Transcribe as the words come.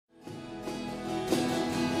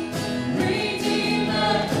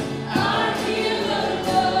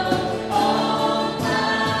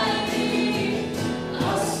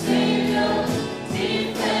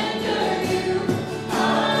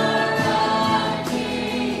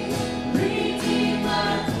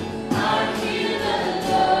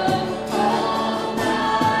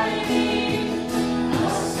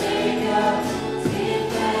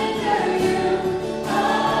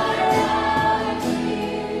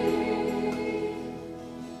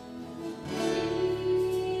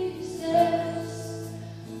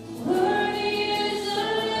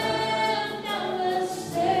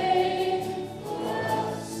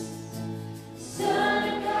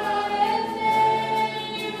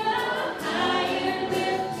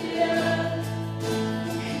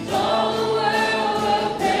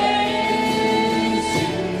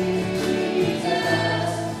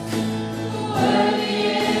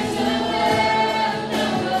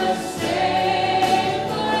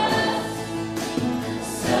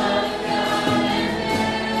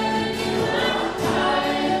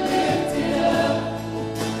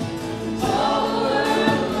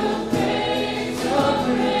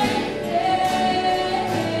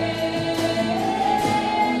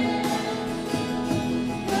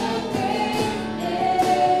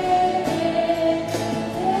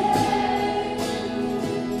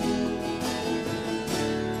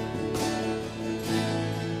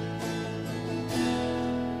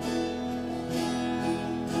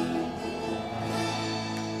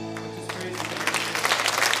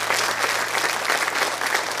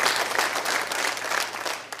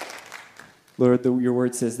Lord, your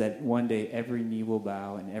word says that one day every knee will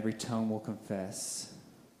bow and every tongue will confess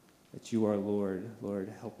that you are Lord.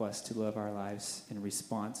 Lord, help us to live our lives in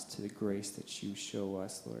response to the grace that you show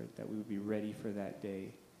us, Lord, that we would be ready for that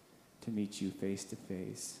day to meet you face to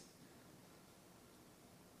face.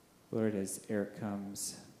 Lord, as Eric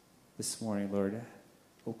comes this morning, Lord,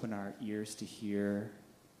 open our ears to hear,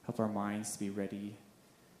 help our minds to be ready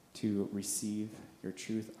to receive your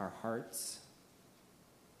truth. Our hearts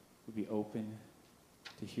would be open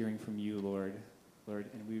to hearing from you, Lord,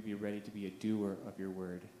 and we would be ready to be a doer of your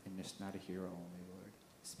word and just not a hearer only, Lord.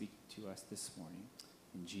 Speak to us this morning.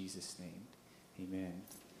 In Jesus' name, amen.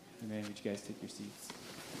 Amen. Would you guys take your seats?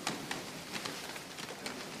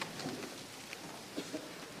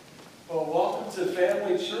 Well, welcome to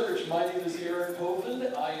Family Church. My name is Eric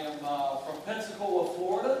Hovind. I am from Pensacola,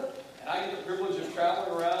 Florida, and I get the privilege of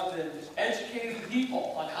traveling around and educating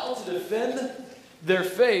people on how to defend their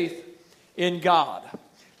faith in God.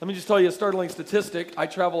 Let me just tell you a startling statistic. I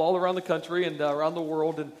travel all around the country and around the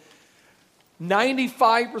world, and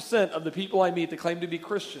 95% of the people I meet that claim to be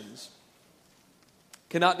Christians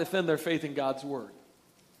cannot defend their faith in God's Word.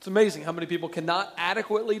 It's amazing how many people cannot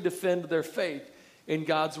adequately defend their faith in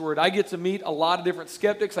God's Word. I get to meet a lot of different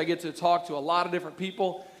skeptics. I get to talk to a lot of different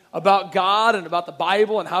people about God and about the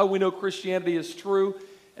Bible and how we know Christianity is true.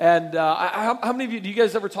 And how many of you, do you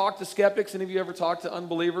guys ever talk to skeptics? Any of you ever talk to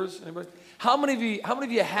unbelievers? Anybody? How many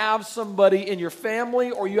of you have somebody in your family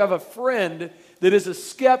or you have a friend that is a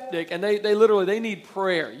skeptic and they literally need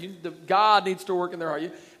prayer? God needs to work in their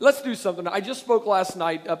heart. Let's do something. I just spoke last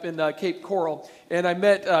night up in Cape Coral, and I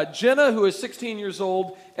met Jenna, who is 16 years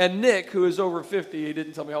old, and Nick, who is over 50. He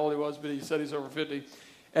didn't tell me how old he was, but he said he's over 50.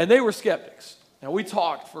 And they were skeptics. Now, we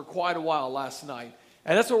talked for quite a while last night,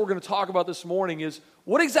 and that's what we're going to talk about this morning is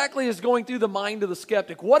what exactly is going through the mind of the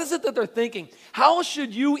skeptic? What is it that they're thinking? How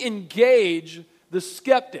should you engage the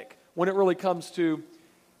skeptic when it really comes to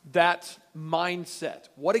that mindset?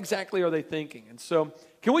 What exactly are they thinking? And so,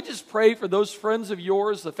 can we just pray for those friends of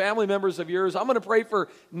yours, the family members of yours? I'm going to pray for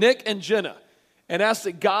Nick and Jenna and ask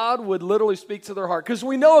that God would literally speak to their heart. Because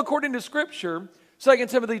we know, according to Scripture, 2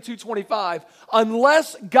 Timothy 2:25,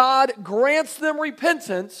 unless God grants them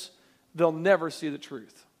repentance, they'll never see the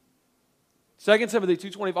truth. 2 Timothy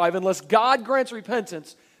 2:25, unless God grants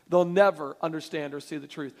repentance, they'll never understand or see the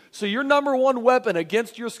truth. So your number one weapon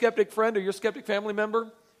against your skeptic friend or your skeptic family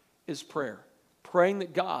member is prayer. Praying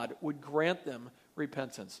that God would grant them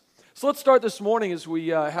repentance. So let's start this morning as we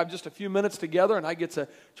have just a few minutes together, and I get to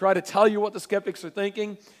try to tell you what the skeptics are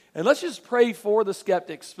thinking. And let's just pray for the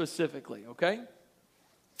skeptics specifically, okay?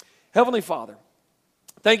 Heavenly Father,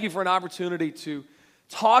 thank you for an opportunity to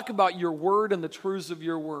talk about your word and the truths of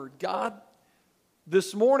your word. God,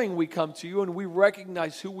 this morning we come to you and we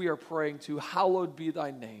recognize who we are praying to. Hallowed be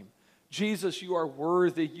thy name. Jesus, you are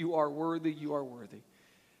worthy, you are worthy, you are worthy.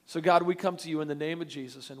 So God, we come to you in the name of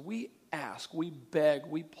Jesus and we ask, we beg,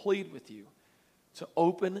 we plead with you to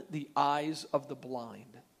open the eyes of the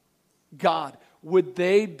blind. God, would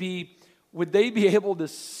they be able to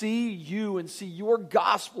see you and see your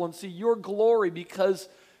gospel and see your glory because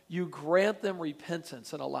you grant them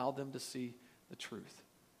repentance and allow them to see the truth.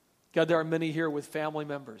 God, there are many here with family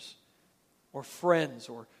members or friends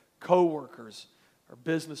or co-workers or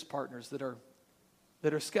business partners that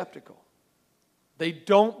are skeptical. They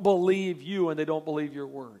don't believe you and they don't believe your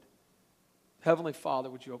word. Heavenly Father,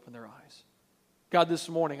 would you open their eyes? God, this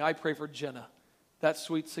morning I pray for Jenna, that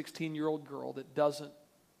sweet 16-year-old girl that doesn't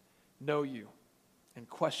know you and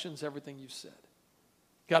questions everything you've said.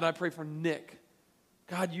 God, I pray for Nick.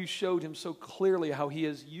 God, you showed him so clearly how he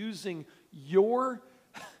is using your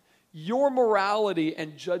morality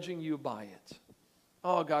and judging you by it.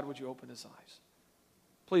 Oh, God, would you open his eyes?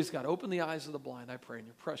 Please, God, open the eyes of the blind, I pray in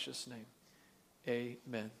your precious name.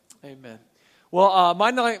 Amen. Amen. Well,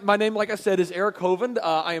 my name, like I said, is Eric Hovind.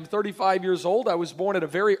 I am 35 years old. I was born at a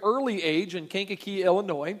very early age in Kankakee,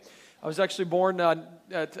 Illinois. I was actually born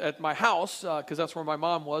at my house because that's where my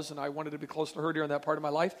mom was, and I wanted to be close to her during that part of my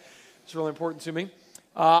life. It's really important to me.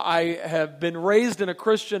 I have been raised in a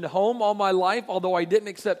Christian home all my life, although I didn't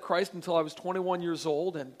accept Christ until I was 21 years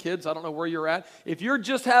old. And kids, I don't know where you're at. If you're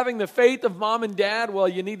just having the faith of mom and dad, well,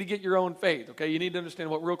 you need to get your own faith, okay? You need to understand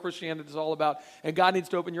what real Christianity is all about. And God needs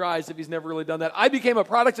to open your eyes if he's never really done that. I became a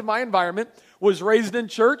product of my environment, was raised in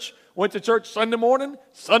church, went to church Sunday morning,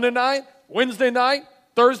 Sunday night, Wednesday night,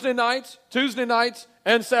 Thursday nights, Tuesday nights,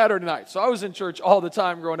 and Saturday nights. So I was in church all the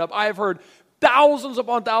time growing up. I have heard thousands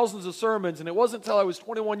upon thousands of sermons, and it wasn't until I was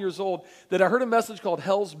 21 years old that I heard a message called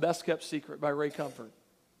Hell's Best Kept Secret by Ray Comfort.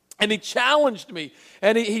 And he challenged me,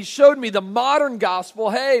 and he showed me the modern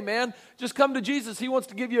gospel. Hey, man, just come to Jesus. He wants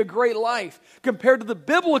to give you a great life, compared to the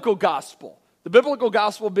biblical gospel. The biblical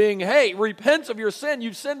gospel being, hey, repent of your sin.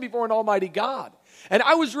 You've sinned before an almighty God. And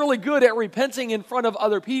I was really good at repenting in front of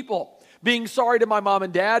other people, being sorry to my mom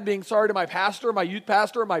and dad, being sorry to my pastor, my youth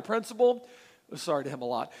pastor, my principal. I was sorry to him a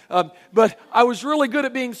lot. But I was really good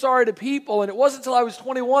at being sorry to people, and it wasn't until I was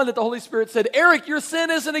 21 that the Holy Spirit said, Eric, your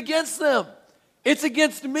sin isn't against them. It's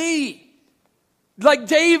against me. Like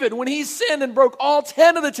David, when he sinned and broke all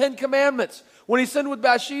 10 of the 10 commandments, when he sinned with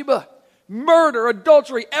Bathsheba, murder,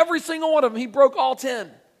 adultery, every single one of them, he broke all 10.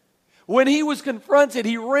 When he was confronted,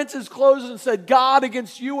 he rent his clothes and said, God,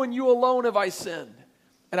 against you and you alone have I sinned.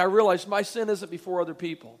 And I realized my sin isn't before other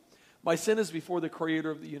people. My sin is before the creator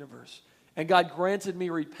of the universe. And God granted me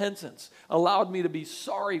repentance, allowed me to be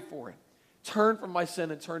sorry for it, turn from my sin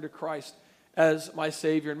and turn to Christ as my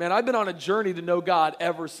Savior. And man, I've been on a journey to know God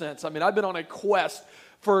ever since. I mean, I've been on a quest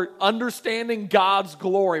for understanding God's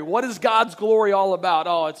glory. What is God's glory all about?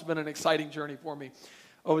 Oh, it's been an exciting journey for me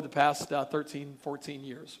over the past 13, 14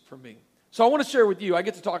 years for me. So I want to share with you, I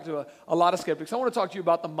get to talk to a lot of skeptics. I want to talk to you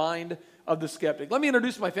about the mind of the skeptic. Let me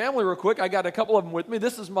introduce my family real quick. I got a couple of them with me.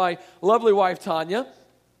 This is my lovely wife, Tanya.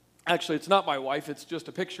 Actually, it's not my wife. It's just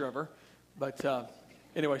a picture of her. But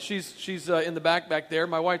anyway, she's in the back there.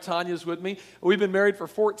 My wife, Tanya, is with me. We've been married for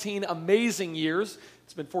 14 amazing years.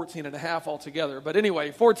 It's been 14 and a half altogether. But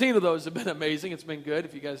anyway, 14 of those have been amazing. It's been good,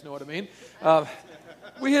 if you guys know what I mean.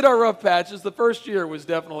 We hit our rough patches. The first year was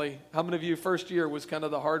definitely, how many of you, first year was kind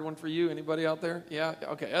of the hard one for you? Anybody out there? Yeah?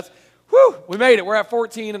 Okay, we made it. We're at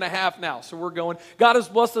 14 and a half now, so we're going. God has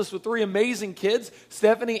blessed us with 3 amazing kids,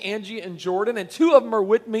 Stephanie, Angie, and Jordan, and 2 of them are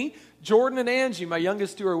with me. Jordan and Angie, my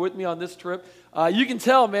youngest 2, are with me on this trip. You can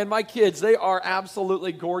tell, man, my kids, they are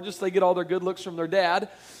absolutely gorgeous. They get all their good looks from their dad.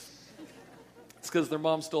 It's because their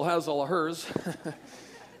mom still has all of hers.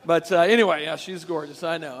 But anyway, yeah, she's gorgeous.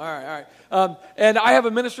 I know. All right. And I have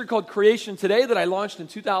a ministry called Creation Today that I launched in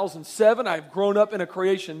 2007. I've grown up in a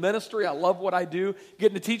creation ministry. I love what I do,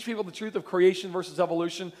 getting to teach people the truth of creation versus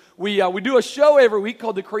evolution. We do a show every week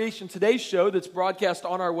called the Creation Today Show that's broadcast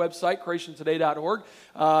on our website, creationtoday.org.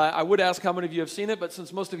 I would ask how many of you have seen it, but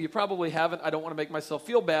since most of you probably haven't, I don't want to make myself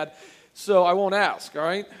feel bad, so I won't ask, all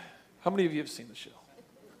right? How many of you have seen the show?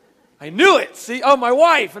 I knew it. See? Oh, my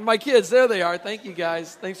wife and my kids. There they are. Thank you,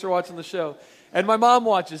 guys. Thanks for watching the show. And my mom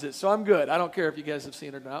watches it, so I'm good. I don't care if you guys have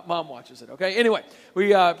seen it or not. Mom watches it, okay? Anyway,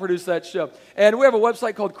 we produce that show. And we have a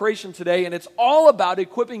website called Creation Today, and it's all about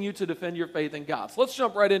equipping you to defend your faith in God. So let's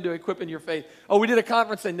jump right into equipping your faith. Oh, we did a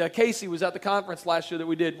conference, and Casey was at the conference last year that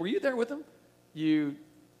we did. Were you there with him? You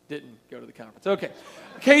didn't go to the conference. Okay.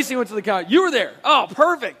 Casey went to the conference. You were there. Oh,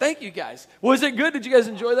 perfect. Thank you, guys. Was it good? Did you guys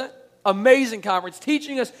enjoy that? Amazing conference,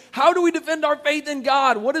 teaching us how do we defend our faith in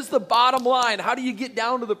God? What is the bottom line? How do you get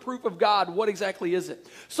down to the proof of God? What exactly is it?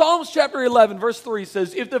 Psalms chapter 11, verse 3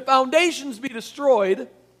 says, if the foundations be destroyed,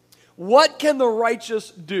 what can the righteous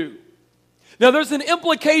do? Now, there's an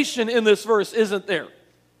implication in this verse, isn't there?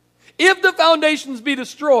 If the foundations be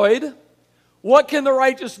destroyed, what can the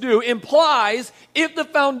righteous do? Implies, if the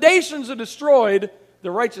foundations are destroyed, the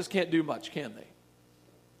righteous can't do much, can they?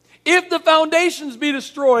 If the foundations be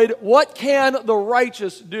destroyed, what can the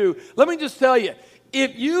righteous do? Let me just tell you,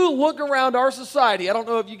 if you look around our society, I don't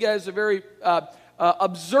know if you guys are very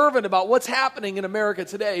observant about what's happening in America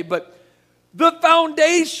today, but the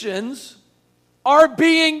foundations are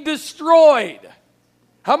being destroyed.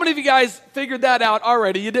 How many of you guys figured that out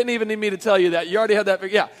already? You didn't even need me to tell you that. You already had that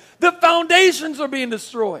figured. Yeah. The foundations are being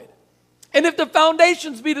destroyed. And if the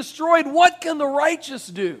foundations be destroyed, what can the righteous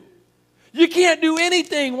do? You can't do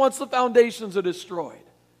anything once the foundations are destroyed.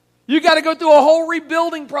 You got to go through a whole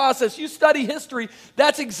rebuilding process. You study history,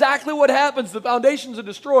 that's exactly what happens. The foundations are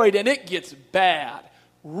destroyed and it gets bad.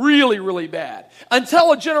 Really, really bad.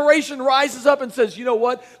 Until a generation rises up and says, you know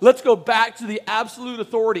what? Let's go back to the absolute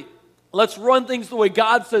authority. Let's run things the way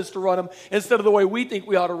God says to run them instead of the way we think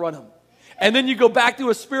we ought to run them. And then you go back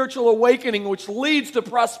to a spiritual awakening which leads to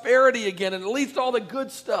prosperity again and it leads to all the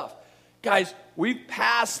good stuff. Guys, we've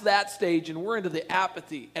passed that stage and we're into the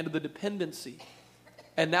apathy and the dependency.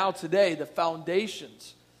 And now today, the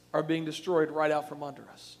foundations are being destroyed right out from under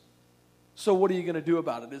us. So what are you going to do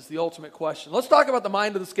about it is the ultimate question. Let's talk about the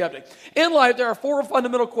mind of the skeptic. In life, there are 4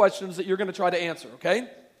 fundamental questions that you're going to try to answer, okay?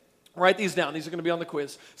 Write these down. These are going to be on the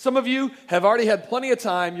quiz. Some of you have already had plenty of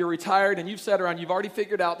time. You're retired and you've sat around. You've already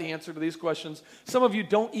figured out the answer to these questions. Some of you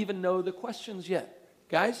don't even know the questions yet.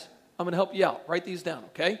 Guys, I'm going to help you out. Write these down,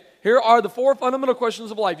 okay? Here are the 4 fundamental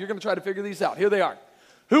questions of life. You're going to try to figure these out. Here they are.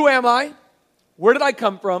 Who am I? Where did I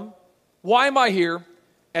come from? Why am I here?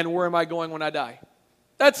 And where am I going when I die?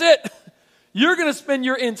 That's it. You're going to spend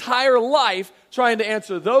your entire life trying to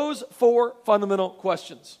answer those 4 fundamental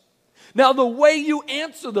questions. Now, the way you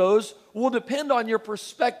answer those will depend on your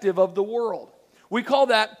perspective of the world. We call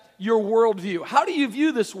that your worldview. How do you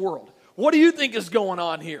view this world? What do you think is going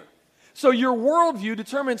on here? So your worldview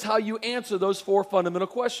determines how you answer those 4 fundamental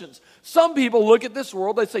questions. Some people look at this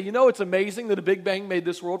world, they say, it's amazing that a Big Bang made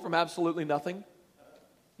this world from absolutely nothing.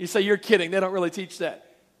 You say, you're kidding, they don't really teach that.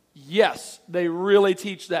 Yes, they really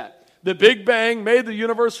teach that. The Big Bang made the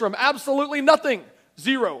universe from absolutely nothing.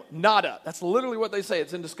 Zero, nada. That's literally what they say.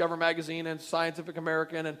 It's in Discover Magazine and Scientific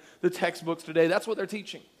American and the textbooks today. That's what they're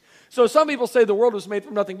teaching. So some people say the world was made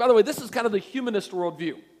from nothing. By the way, this is kind of the humanist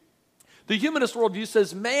worldview. The humanist worldview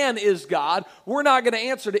says man is God. We're not going to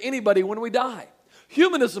answer to anybody when we die.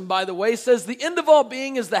 Humanism, by the way, says the end of all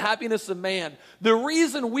being is the happiness of man. The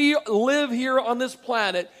reason we live here on this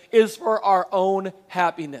planet is for our own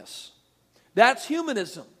happiness. That's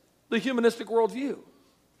humanism, the humanistic worldview.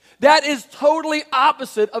 That is totally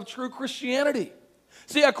opposite of true Christianity.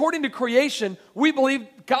 See, according to creation, we believe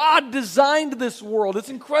God designed this world. It's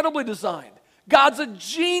incredibly designed. God's a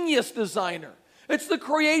genius designer. It's the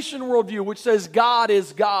creation worldview, which says God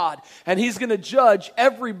is God, and He's going to judge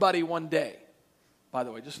everybody one day. By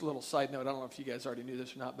the way, just a little side note. I don't know if you guys already knew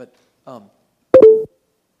this or not, but I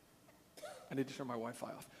need to turn my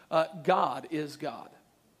Wi-Fi off. God is God,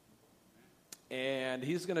 and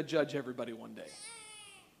He's going to judge everybody one day.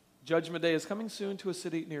 Judgment Day is coming soon to a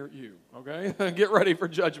city near you, okay? Get ready for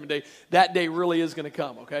Judgment Day. That day really is going to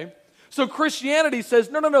come, okay? So Christianity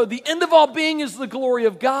says, no, the end of all being is the glory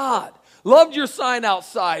of God. Loved your sign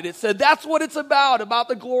outside. It said that's what it's about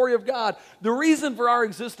the glory of God. The reason for our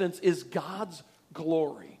existence is God's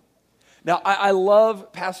glory. Now, I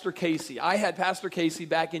love Pastor Casey. I had Pastor Casey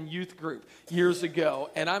back in youth group years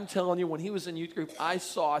ago, and I'm telling you, when he was in youth group, I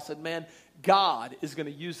said, man, God is going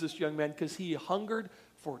to use this young man because he hungered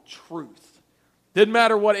for truth. Didn't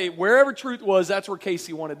matter wherever truth was, that's where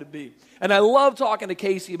Casey wanted to be. And I love talking to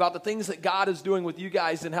Casey about the things that God is doing with you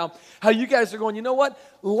guys and how you guys are going, you know what?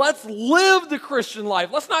 Let's live the Christian life.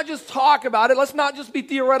 Let's not just talk about it. Let's not just be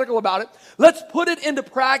theoretical about it. Let's put it into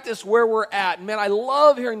practice where we're at. And man, I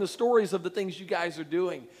love hearing the stories of the things you guys are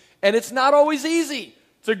doing. And it's not always easy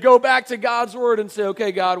to go back to God's word and say,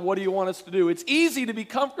 okay, God, what do you want us to do? It's easy to be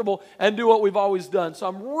comfortable and do what we've always done. So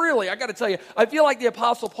I got to tell you, I feel like the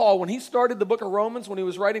Apostle Paul, when he started the book of Romans, when he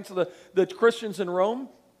was writing to the Christians in Rome,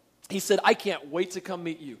 he said, I can't wait to come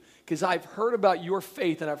meet you because I've heard about your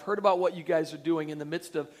faith and I've heard about what you guys are doing in the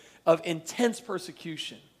midst of intense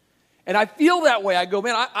persecution. And I feel that way. I go,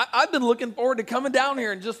 man, I've been looking forward to coming down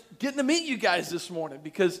here and just getting to meet you guys this morning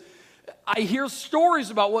because I hear stories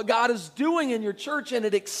about what God is doing in your church, and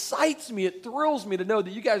it excites me. It thrills me to know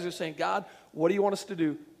that you guys are saying, God, what do you want us to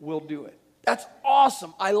do? We'll do it. That's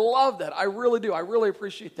awesome. I love that. I really do. I really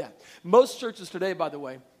appreciate that. Most churches today, by the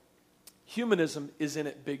way, humanism is in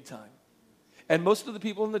it big time. And most of the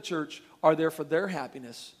people in the church are there for their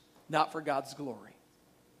happiness, not for God's glory.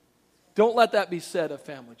 Don't let that be said of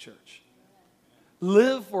Family Church.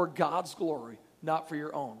 Live for God's glory, not for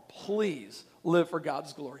your own. Please live for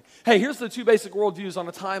God's glory. Hey, here's the 2 basic worldviews on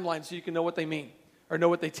a timeline so you can know what they mean or know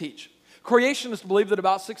what they teach. Creationists believe that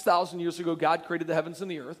about 6,000 years ago, God created the heavens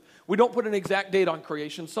and the earth. We don't put an exact date on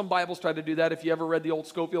creation. Some Bibles try to do that. If you ever read the old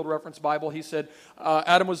Scofield Reference Bible, he said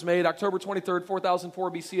Adam was made October 23rd,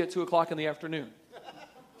 4004 BC at 2 o'clock in the afternoon.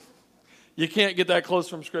 You can't get that close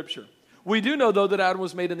from Scripture. We do know, though, that Adam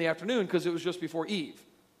was made in the afternoon because it was just before Eve.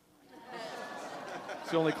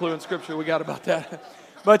 It's the only clue in Scripture we got about that.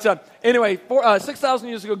 But anyway, 6,000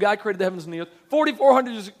 years ago, God created the heavens and the earth.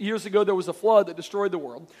 4,400 years ago, there was a flood that destroyed the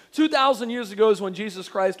world. 2,000 years ago is when Jesus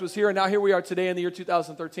Christ was here, and now here we are today in the year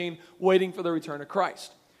 2013, waiting for the return of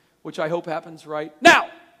Christ, which I hope happens right now.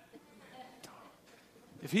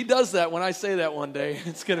 If he does that when I say that one day,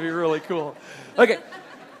 it's going to be really cool. Okay.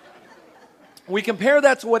 We compare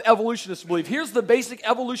that to what evolutionists believe. Here's the basic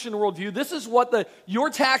evolution worldview. This is what your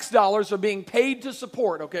tax dollars are being paid to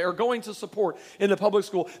support, okay, or going to support in the public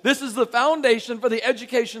school. This is the foundation for the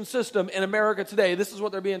education system in America today. This is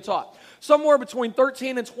what they're being taught. Somewhere between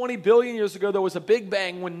 13 and 20 billion years ago, there was a big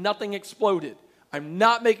bang when nothing exploded. I'm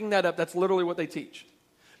not making that up. That's literally what they teach.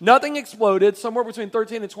 Nothing exploded somewhere between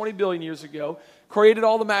 13 and 20 billion years ago, created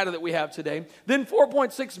all the matter that we have today. Then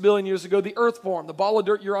 4.6 billion years ago, the earth formed. The ball of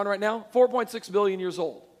dirt you're on right now, 4.6 billion years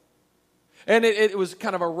old. And it was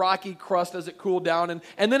kind of a rocky crust as it cooled down.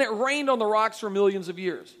 And then it rained on the rocks for millions of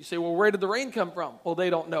years. You say, well, where did the rain come from? Well, they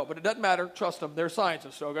don't know, but it doesn't matter. Trust them. They're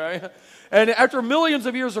scientists, okay? And after millions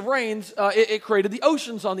of years of rains, it created the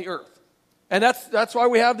oceans on the earth. And that's why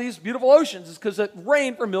we have these beautiful oceans, is because it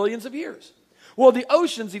rained for millions of years. Well, the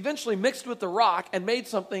oceans eventually mixed with the rock and made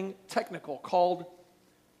something technical called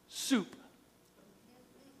soup.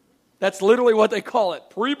 That's literally what they call it,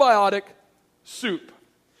 prebiotic soup.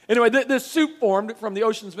 Anyway, this soup formed from the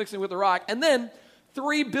oceans mixing with the rock, and then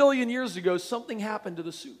 3 billion years ago, something happened to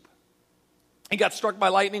the soup. It got struck by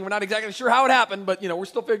lightning. We're not exactly sure how it happened, but we're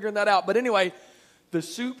still figuring that out. But anyway, the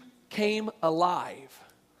soup came alive.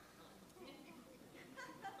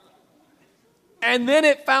 And then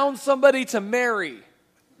it found somebody to marry.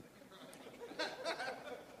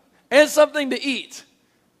 And something to eat.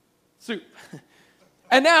 Soup.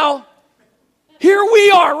 And now, here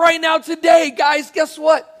we are right now today. Guys, guess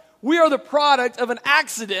what? We are the product of an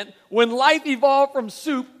accident when life evolved from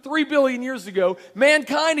soup 3 billion years ago.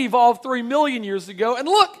 Mankind evolved 3 million years ago. And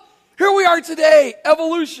look, here we are today.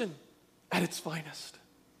 Evolution at its finest.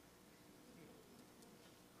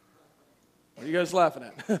 What are you guys laughing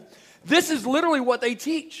at? This is literally what they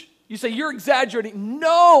teach. You say, you're exaggerating.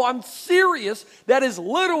 No, I'm serious. That is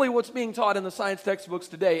literally what's being taught in the science textbooks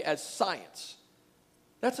today as science.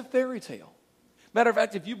 That's a fairy tale. Matter of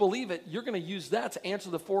fact, if you believe it, you're going to use that to answer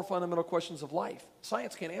the 4 fundamental questions of life.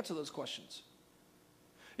 Science can't answer those questions.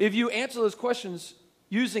 If you answer those questions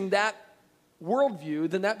using that worldview,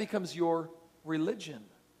 then that becomes your religion.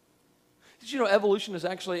 Did you know evolution is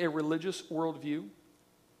actually a religious worldview?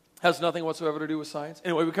 Has nothing whatsoever to do with science.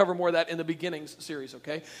 Anyway, we cover more of that in the beginnings series,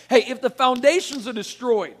 okay? Hey, if the foundations are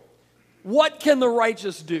destroyed, what can the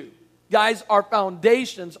righteous do? Guys, our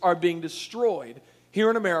foundations are being destroyed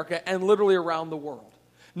here in America and literally around the world.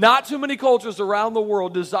 Not too many cultures around the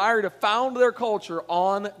world desire to found their culture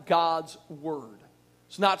on God's word.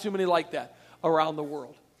 It's not too many like that around the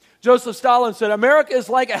world. Joseph Stalin said, America is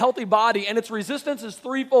like a healthy body, and its resistance is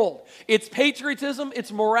threefold. It's patriotism,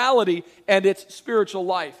 it's morality, and it's spiritual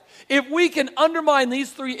life. If we can undermine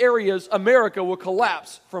these 3 areas, America will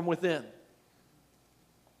collapse from within.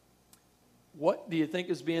 What do you think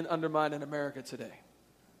is being undermined in America today?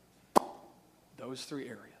 Those 3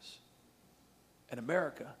 areas. And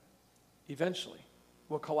America, eventually,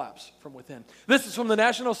 will collapse from within. This is from the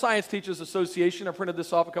National Science Teachers Association. I printed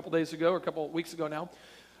this off a couple days ago, or a couple of weeks ago now.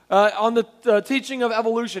 On the teaching of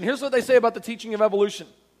evolution. Here's what they say about the teaching of evolution.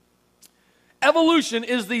 Evolution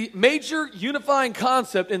is the major unifying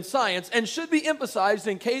concept in science and should be emphasized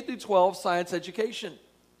in K through 12 science education.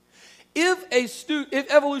 If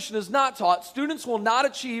evolution is not taught, students will not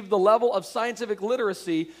achieve the level of scientific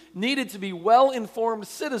literacy needed to be well-informed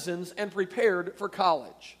citizens and prepared for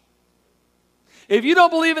college. If you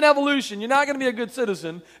don't believe in evolution, you're not going to be a good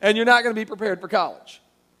citizen and you're not going to be prepared for college.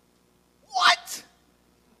 What?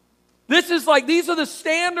 These are the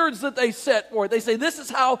standards that they set for it. They say this is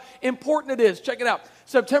how important it is. Check it out.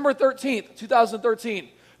 September 13th, 2013.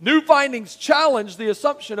 New findings challenge the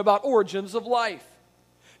assumption about origins of life.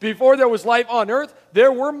 Before there was life on Earth,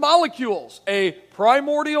 there were molecules, a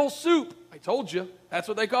primordial soup. I told you, that's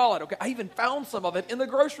what they call it. Okay, I even found some of it in the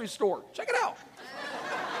grocery store. Check it out.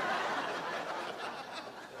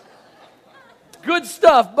 Good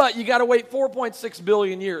stuff, but you got to wait 4.6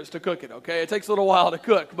 billion years to cook it, okay? It takes a little while to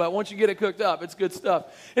cook, but once you get it cooked up, it's good stuff.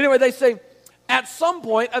 Anyway, they say, at some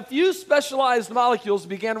point, a few specialized molecules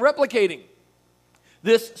began replicating.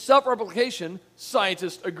 This self-replication,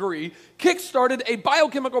 scientists agree, kick-started a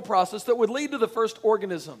biochemical process that would lead to the first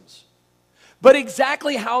organisms. But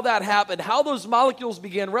exactly how that happened, how those molecules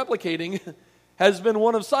began replicating, has been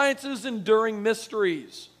one of science's enduring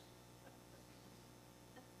mysteries.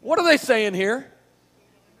 What are they saying here?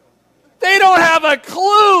 They don't have a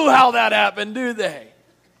clue how that happened, do they?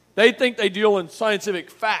 They think they deal in scientific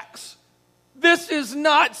facts. This is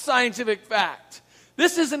not scientific fact.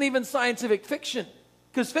 This isn't even scientific fiction.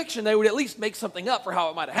 Because fiction, they would at least make something up for how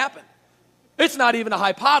it might have happened. It's not even a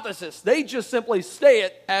hypothesis. They just simply say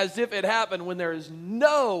it as if it happened when there is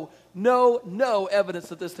no evidence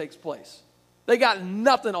that this takes place. They got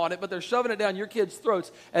nothing on it, but they're shoving it down your kids'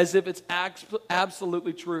 throats as if it's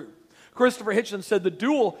absolutely true. Christopher Hitchens said the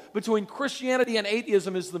duel between Christianity and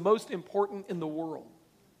atheism is the most important in the world.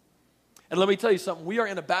 And let me tell you something, we are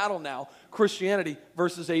in a battle now, Christianity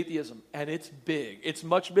versus atheism, and it's big. It's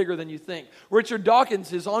much bigger than you think. Richard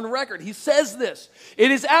Dawkins is on record. He says this,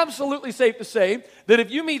 it is absolutely safe to say that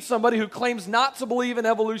if you meet somebody who claims not to believe in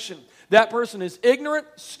evolution, that person is ignorant,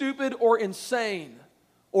 stupid, or insane,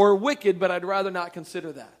 or wicked, but I'd rather not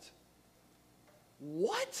consider that.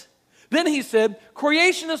 What? Then he said,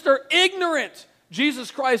 creationists are ignorant.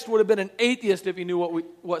 Jesus Christ would have been an atheist if he knew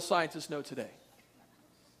what scientists know today.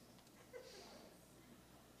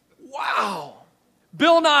 Wow.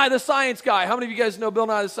 Bill Nye, the science guy. How many of you guys know Bill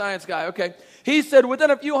Nye, the science guy? Okay. He said,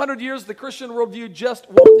 within a few hundred years, the Christian worldview just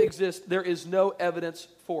won't exist. There is no evidence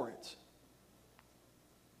for it.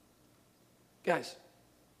 Guys,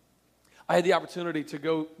 I had the opportunity to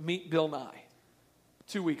go meet Bill Nye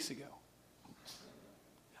 2 weeks ago.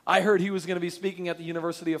 I heard he was going to be speaking at the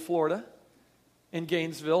University of Florida in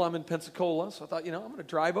Gainesville. I'm in Pensacola, so I thought, I'm going to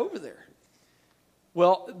drive over there.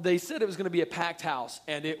 Well, they said it was going to be a packed house,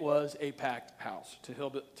 and it was a packed house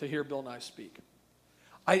to hear Bill Nye speak.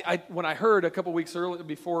 When I heard a couple weeks earlier,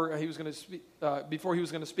 before he was going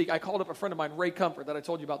to speak, I called up a friend of mine, Ray Comfort, that I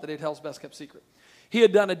told you about, that ate Hell's Best Kept Secret. He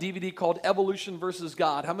had done a DVD called Evolution versus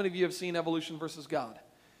God. How many of you have seen Evolution versus God?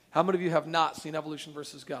 How many of you have not seen Evolution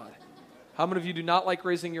versus God? How many of you do not like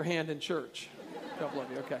raising your hand in church? A couple of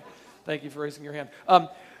you, okay. Thank you for raising your hand.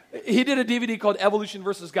 He did a DVD called Evolution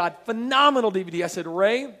versus God. Phenomenal DVD. I said,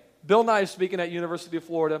 Ray, Bill Nye is speaking at University of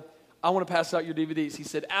Florida. I want to pass out your DVDs. He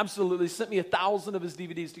said, absolutely. He sent me 1,000 of his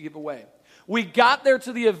DVDs to give away. We got there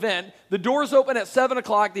to the event. The doors open at 7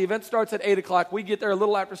 o'clock. The event starts at 8 o'clock. We get there a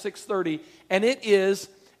little after 6:30, and it is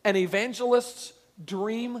an evangelist's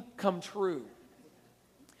dream come true.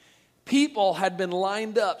 People had been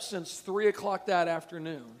lined up since 3 o'clock that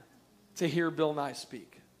afternoon to hear Bill Nye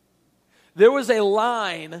speak. There was a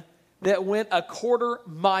line that went a 1/4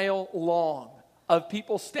 mile long of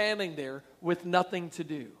people standing there with nothing to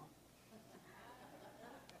do.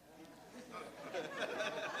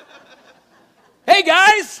 Hey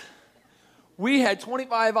guys, we had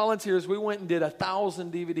 25 volunteers. We went and did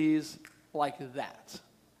 1,000 DVDs like that.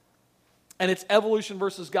 And it's evolution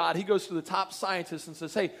versus God. He goes to the top scientists and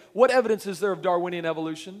says, hey, what evidence is there of Darwinian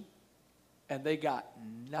evolution? And they got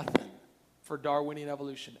nothing for Darwinian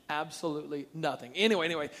evolution. Absolutely nothing.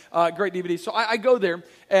 Anyway, great DVD. So I go there,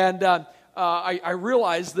 and I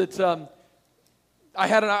realized that I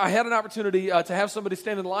had an opportunity to have somebody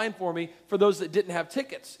stand in line for me for those that didn't have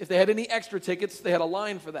tickets. If they had any extra tickets, they had a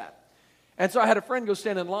line for that. And so I had a friend go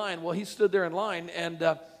stand in line. Well, he stood there in line, and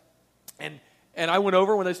I went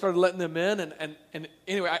over when they started letting them in. And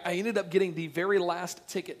anyway, I ended up getting the very last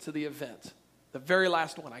ticket to the event. The very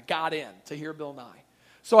last one. I got in to hear Bill Nye.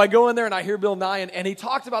 So I go in there and I hear Bill Nye, and he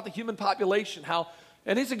talked about the human population,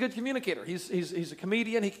 and he's a good communicator. He's a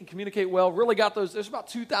comedian. He can communicate well. Really got those. There's about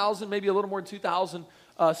 2,000, maybe a little more than 2,000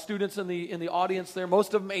 students in the audience there.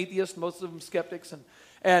 Most of them atheists, most of them skeptics,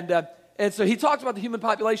 and so he talked about the human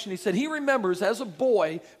population. He said he remembers as a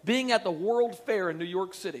boy being at the World Fair in New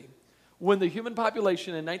York City when the human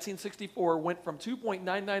population in 1964 went from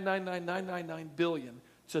 2.9999999 billion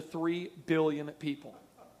to 3 billion people.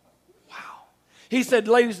 Wow. He said,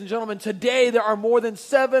 ladies and gentlemen, today there are more than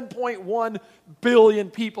 7.1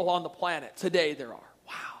 billion people on the planet. Today there are.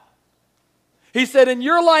 Wow. He said, in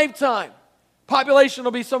your lifetime, population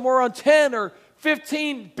will be somewhere around 10 or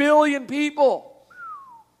 15 billion people.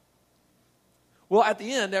 Well, at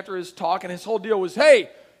the end, after his talk, and his whole deal was, hey,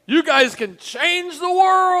 you guys can change the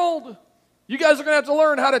world. You guys are going to have to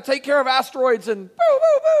learn how to take care of asteroids and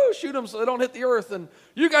shoot them so they don't hit the earth. And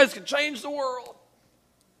you guys can change the world.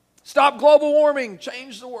 Stop global warming.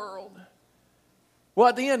 Change the world. Well,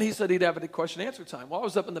 at the end, he said he'd have a question and answer time. Well, I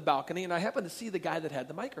was up in the balcony, and I happened to see the guy that had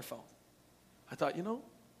the microphone. I thought,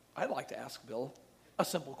 I'd like to ask Bill a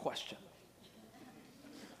simple question.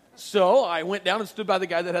 So I went down and stood by the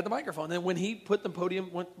guy that had the microphone. And then when he put the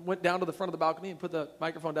podium, went down to the front of the balcony and put the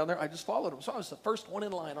microphone down there, I just followed him. So I was the first one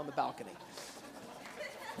in line on the balcony.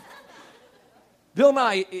 Bill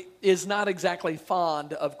Nye is not exactly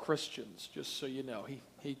fond of Christians, just so you know.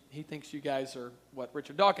 He thinks you guys are what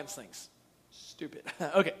Richard Dawkins thinks. Stupid.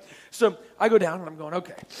 Okay, so I go down and I'm going,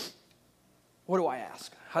 okay, what do I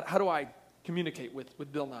ask? How do I communicate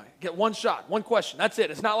with Bill Nye? Get one shot, one question. That's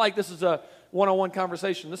it. It's not like this is a one-on-one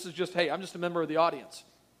conversation. This is just, hey, I'm just a member of the audience.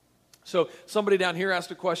 So somebody down here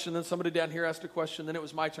asked a question, then somebody down here asked a question, then it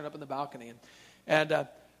was my turn up in the balcony. And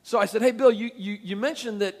so I said, hey, Bill, you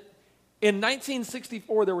mentioned that in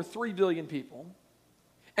 1964 there were 3 billion people,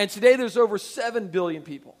 and today there's over 7 billion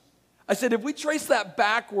people. I said, if we trace that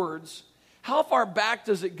backwards, how far back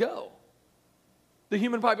does it go? The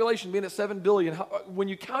human population being at 7 billion, when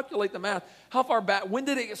you calculate the math, how far back, when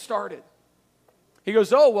did it get started? He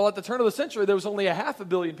goes, at the turn of the century, there was only 500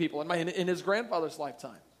 million people in his grandfather's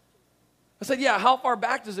lifetime. I said, yeah, how far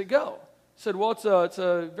back does it go? He said, well, it's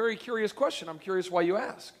a very curious question. I'm curious why you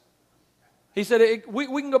ask. He said, we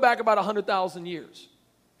can go back about 100,000 years.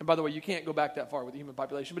 And by the way, you can't go back that far with the human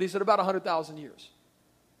population, but he said about 100,000 years.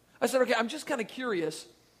 I said, okay, I'm just kind of curious.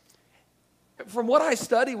 From what I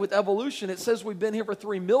study with evolution, it says we've been here for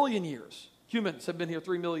 3 million years. Humans have been here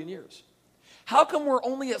 3 million years. How come we're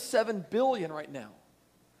only at 7 billion right now?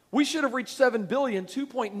 We should have reached 7 billion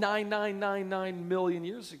 2.9999 million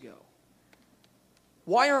years ago.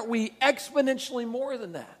 Why aren't we exponentially more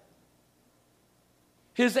than that?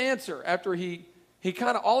 His answer, after he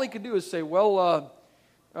all he could do is say, well,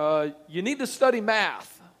 you need to study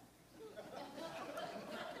math.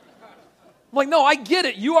 I'm like, no, I get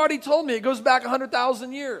it. You already told me it goes back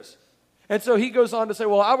 100,000 years. And so he goes on to say,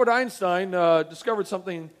 well, Albert Einstein discovered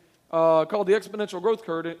something called the exponential growth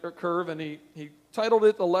curve, and he titled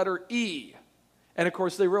it the letter E. And, of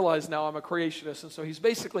course, they realize now I'm a creationist, and so he's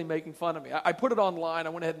basically making fun of me. I put it online. I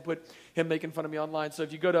went ahead and put him making fun of me online. So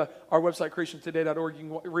if you go to our website, creationtoday.org,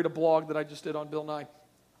 you can read a blog that I just did on Bill Nye.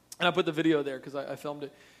 And I put the video there because I filmed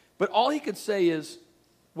it. But all he could say is,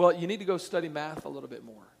 well, you need to go study math a little bit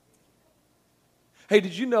more. Hey,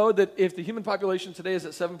 did you know that if the human population today is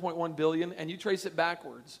at 7.1 billion and you trace it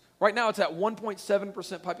backwards, right now it's at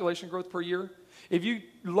 1.7% population growth per year. If you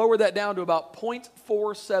lower that down to about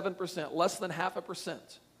 0.47%, less than 0.5%,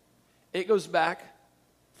 it goes back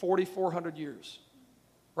 4,400 years,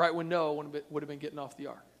 right when Noah would have been getting off the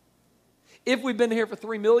ark. If we've been here for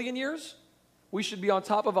 3 million years, we should be on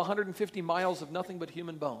top of 150 miles of nothing but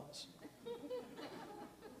human bones.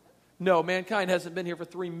 No, mankind hasn't been here for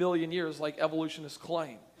 3 million years like evolutionists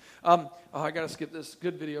claim. I got to skip this.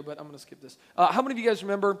 Good video, but I'm going to skip this. How many of you guys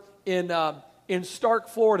remember in Stark,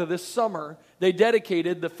 Florida this summer, they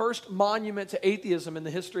dedicated the first monument to atheism in the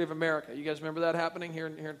history of America? You guys remember that happening here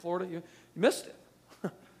in Florida? You missed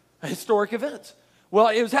it. A historic event. Well,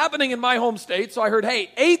 it was happening in my home state, so I heard, hey,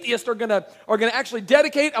 atheists are gonna actually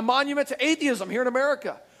dedicate a monument to atheism here in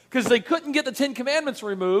America. Because they couldn't get the 10 Commandments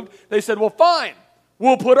removed, they said, well, fine.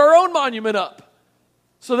 We'll put our own monument up.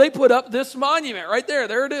 So they put up this monument right there.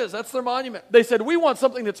 There it is. That's their monument. They said, we want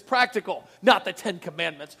something that's practical, not the 10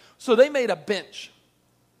 Commandments. So they made a bench.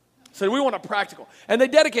 Said, we want a practical. And they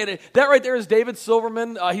dedicated it. That right there is David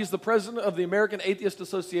Silverman. He's the president of the American Atheist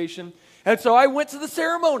Association. And so I went to the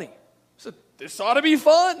ceremony. I said, this ought to be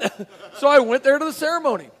fun. So I went there to the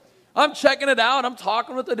ceremony. I'm checking it out. I'm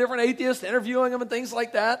talking with the different atheists, interviewing them and things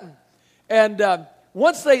like that. And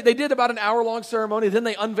once they did about an hour-long ceremony, then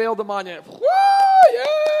they unveiled the monument. Woo! Yeah!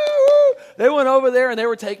 Woo! They went over there and they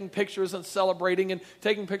were taking pictures and celebrating and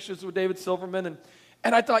taking pictures with David Silverman.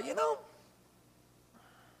 And I thought,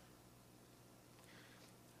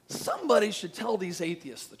 somebody should tell these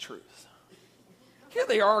atheists the truth. Here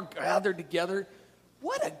they are gathered together.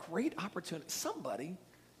 What a great opportunity. Somebody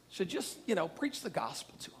should just, preach the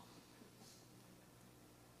gospel to them.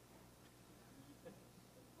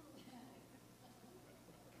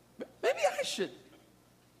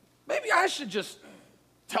 Maybe I should just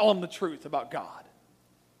tell them the truth about God.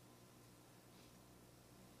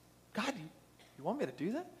 God, you want me to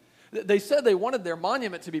do that? They said they wanted their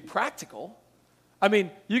monument to be practical. I mean,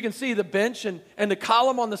 you can see the bench and the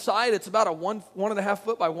column on the side. It's about a 1.5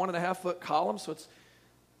 foot by 1.5 foot column, so it's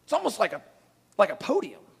almost like a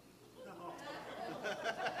podium.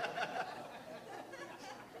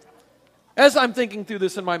 As I'm thinking through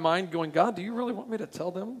this in my mind, going, God, do you really want me to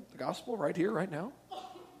tell them the gospel right here, right now?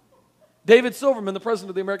 David Silverman, the president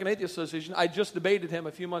of the American Atheist Association, I just debated him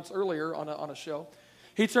a few months earlier on a show.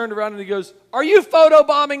 He turned around and he goes, are you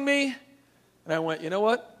photobombing me? And I went, you know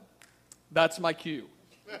what? That's my cue.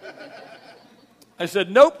 I said,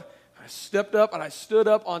 nope. I stepped up and I stood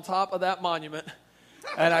up on top of that monument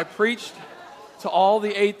and I preached to all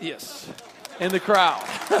the atheists in the crowd.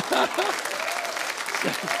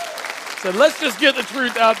 Said, let's just get the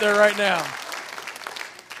truth out there right now.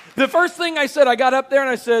 The first thing I said, I got up there and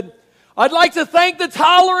I said, I'd like to thank the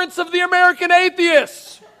tolerance of the American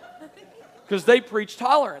atheists. Because they preach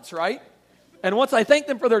tolerance, right? And once I thank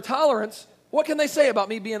them for their tolerance, what can they say about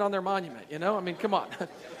me being on their monument? Come on.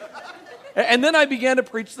 And then I began to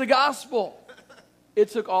preach the gospel. It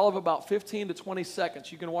took all of about 15 to 20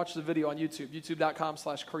 seconds. You can watch the video on YouTube,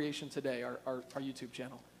 youtube.com/creationtoday, our YouTube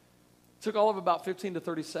channel. It took all of about 15 to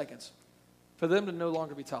 30 seconds for them to no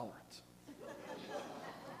longer be tolerant.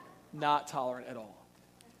 Not tolerant at all.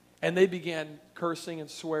 And they began cursing and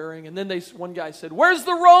swearing. And then one guy said, where's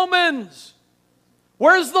the Romans?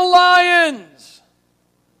 Where's the lions?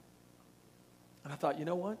 And I thought, you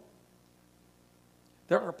know what?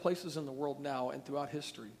 There are places in the world now and throughout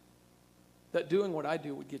history that doing what I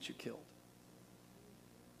do would get you killed.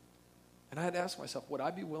 And I had to ask myself, would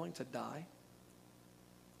I be willing to die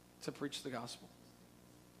to preach the gospel?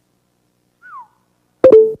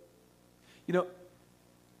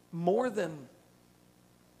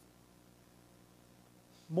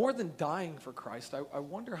 More than dying for Christ, I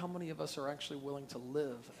wonder how many of us are actually willing to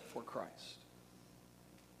live for Christ.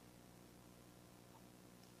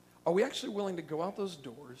 Are we actually willing to go out those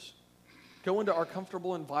doors, go into our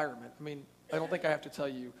comfortable environment? I mean, I don't think I have to tell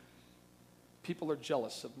you, people are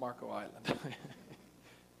jealous of Marco Island.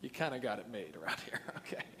 You kind of got it made around here,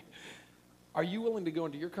 okay? Are you willing to go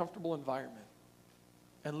into your comfortable environment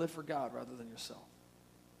and live for God rather than yourself.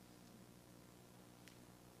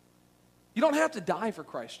 You don't have to die for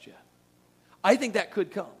Christ yet. I think that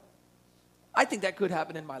could come. I think that could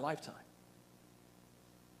happen in my lifetime.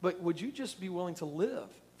 But would you just be willing to live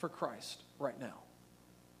for Christ right now?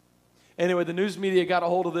 Anyway, the news media got a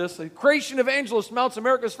hold of this. The creation evangelist mounts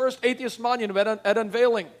America's first atheist monument at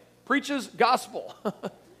unveiling. Preaches gospel.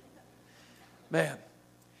 Man.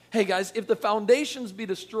 Hey guys, if the foundations be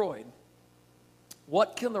destroyed,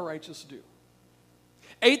 what can the righteous do?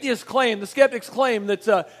 Atheists claim, the skeptics claim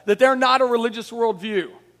that they're not a religious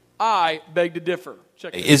worldview. I beg to differ.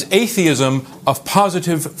 Check this out. Is atheism a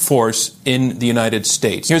positive force in the United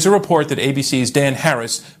States? Here's a report that ABC's Dan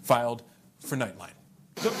Harris filed for Nightline.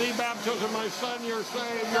 To be baptism, my son, your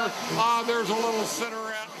Savior. There's a little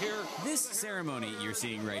cigarette here. This ceremony you're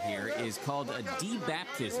seeing right here is called a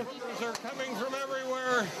debaptism. They're coming from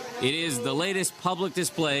everywhere. It is the latest public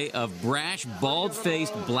display of brash,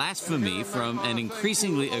 bald-faced blasphemy from an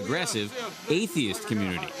increasingly aggressive atheist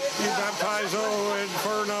community. You baptize,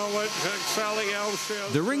 inferno,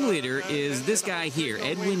 excelsior. The ringleader is this guy here,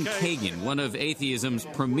 Edwin Kagan, one of atheism's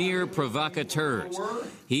premier provocateurs.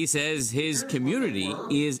 He says his community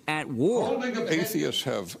is at war. Atheists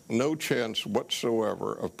have no chance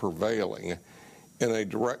whatsoever of prevailing in a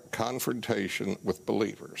direct confrontation with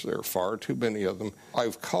believers. There are far too many of them.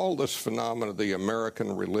 I've called this phenomenon the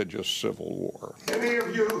American Religious Civil War. Any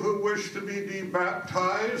of you who wish to be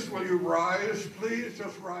debaptized, will you rise, please?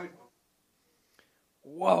 Just rise.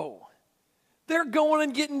 Whoa. They're going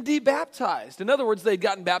and getting debaptized. In other words, they'd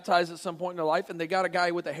gotten baptized at some point in their life, and they got a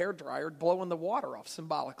guy with a hairdryer blowing the water off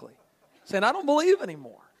symbolically, saying, I don't believe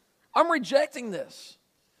anymore. I'm rejecting this.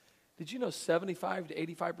 Did you know 75 to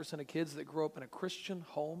 85% of kids that grow up in a Christian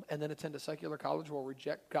home and then attend a secular college will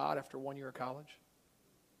reject God after 1 year of college?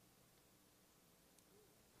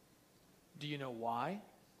 Do you know why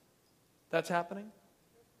that's happening?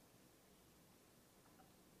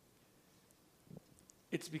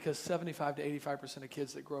 It's because 75 to 85% of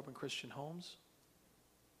kids that grow up in Christian homes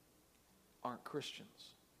aren't Christians.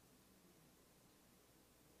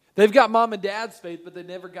 They've got mom and dad's faith, but they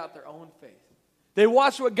never got their own faith. They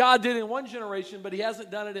watched what God did in one generation, but he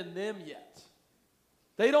hasn't done it in them yet.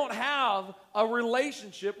 They don't have a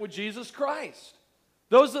relationship with Jesus Christ.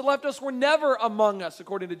 Those that left us were never among us,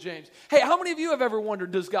 according to James. Hey, how many of you have ever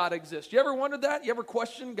wondered, does God exist? You ever wondered that? You ever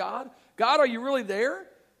questioned God? God, are you really there?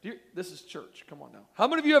 This is church. Come on now. How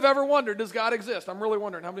many of you have ever wondered, does God exist? I'm really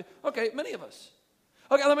wondering. How many? Okay, many of us.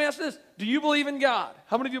 Okay, let me ask this. Do you believe in God?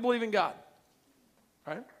 How many of you believe in God?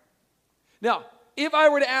 All right. Now, if I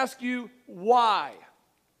were to ask you why,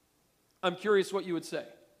 I'm curious what you would say.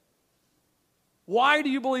 Why do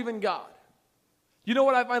you believe in God? You know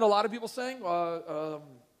what I find a lot of people saying? I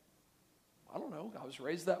don't know. I was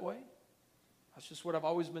raised that way. That's just what I've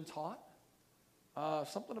always been taught.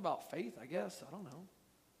 Something about faith, I guess. I don't know.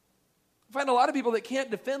 I find a lot of people that can't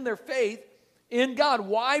defend their faith in God.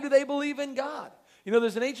 Why do they believe in God? You know,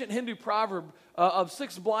 there's an ancient Hindu proverb of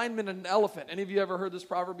 6 blind men and an elephant. Any of you ever heard this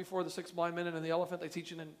proverb before, the 6 blind men and the elephant? They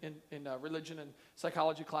teach it in religion and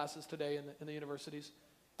psychology classes today in the universities.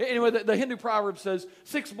 Anyway, the Hindu proverb says,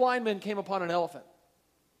 6 blind men came upon an elephant.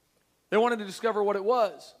 They wanted to discover what it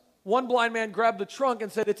was. One blind man grabbed the trunk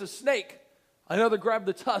and said, it's a snake. Another grabbed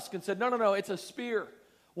the tusk and said, no, it's a spear.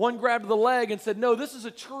 One grabbed the leg and said, no, this is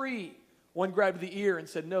a tree. One grabbed the ear and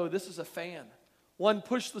said, no, this is a fan. One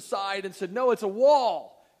pushed the side and said, no, it's a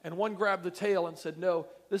wall. And one grabbed the tail and said, no,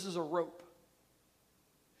 this is a rope.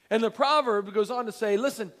 And the proverb goes on to say,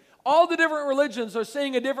 listen, all the different religions are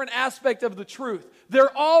saying a different aspect of the truth.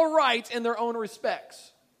 They're all right in their own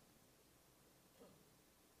respects.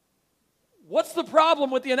 What's the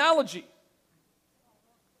problem with the analogy?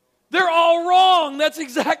 They're all wrong. That's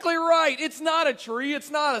exactly right. It's not a tree.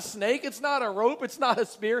 It's not a snake. It's not a rope. It's not a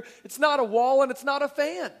spear. It's not a wall, and it's not a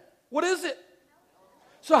fan. What is it?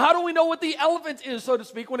 So how do we know what the elephant is, so to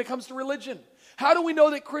speak, when it comes to religion? How do we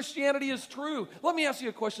know that Christianity is true? Let me ask you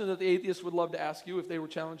a question that the atheists would love to ask you if they were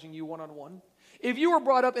challenging you one-on-one. If you were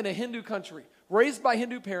brought up in a Hindu country, raised by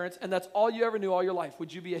Hindu parents, and that's all you ever knew all your life,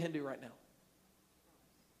 would you be a Hindu right now?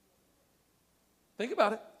 Think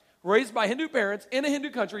about it. Raised by Hindu parents in a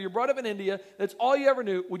Hindu country, you're brought up in India, that's all you ever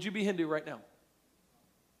knew, would you be Hindu right now?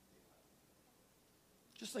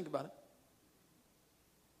 Just think about it.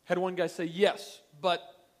 Had one guy say, yes, but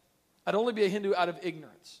I'd only be a Hindu out of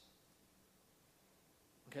ignorance.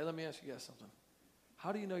 Okay, let me ask you guys something.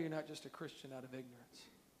 How do you know you're not just a Christian out of ignorance?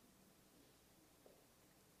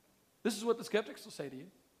 This is what the skeptics will say to you.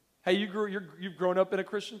 Hey, you've grown up in a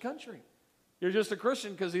Christian country. You're just a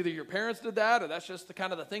Christian because either your parents did that or that's just the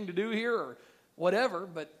kind of the thing to do here or whatever,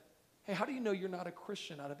 but Hey, how do you know you're not a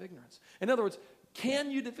Christian out of ignorance? In other words,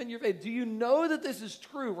 can you defend your faith? Do you know that this is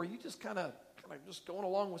true? Or are you just kind of just going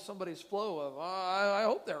along with somebody's flow of, I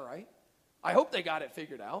hope they're right. I hope they got it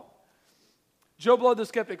figured out. Joe Blow the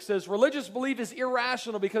Skeptic says, religious belief is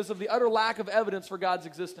irrational because of the utter lack of evidence for God's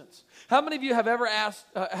existence. How many of you have ever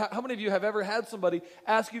had somebody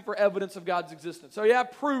ask you for evidence of God's existence? So yeah,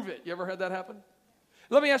 prove it. You ever had that happen?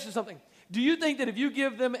 Let me ask you something. Do you think that if you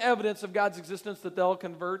give them evidence of God's existence that they'll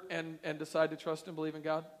convert and decide to trust and believe in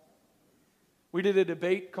God? We did a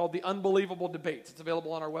debate called The Unbelievable Debates. It's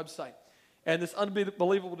available on our website. And this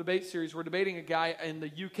Unbelievable Debate series, we're debating a guy in the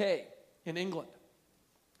UK, in England.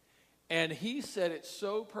 And he said it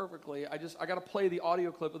so perfectly. I got to play the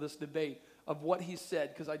audio clip of this debate of what he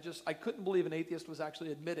said, because I couldn't believe an atheist was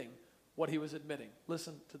actually admitting what he was admitting.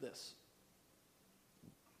 Listen to this.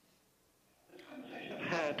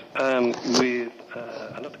 Had with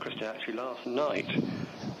another Christian actually last night,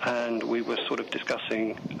 and we were sort of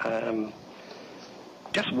discussing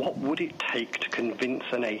just what would it take to convince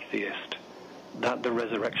an atheist that the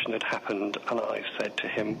resurrection had happened. And I said to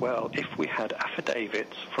him, well, if we had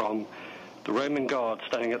affidavits from the Roman guards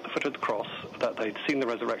standing at the foot of the cross that they'd seen the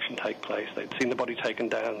resurrection take place, they'd seen the body taken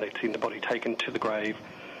down, they'd seen the body taken to the grave,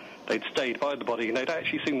 they'd stayed by the body, and they'd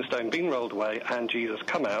actually seen the stone being rolled away and Jesus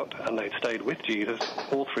come out, and they'd stayed with Jesus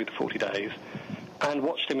all through the 40 days and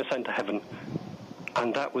watched him ascend to heaven,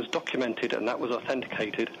 and that was documented and that was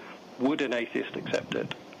authenticated, would an atheist accept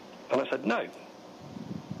it? And I said, no.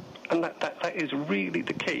 And that is really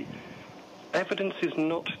the key. Evidence is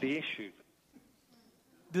not the issue.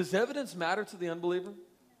 Does evidence matter to the unbeliever?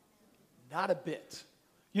 Not a bit.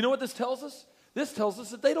 You know what this tells us? This tells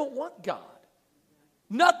us that they don't want God.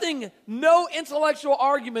 Nothing, no intellectual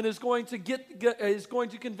argument is going to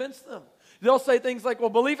convince them. They'll say things like, well,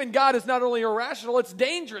 belief in God is not only irrational, it's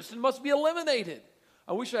dangerous and must be eliminated.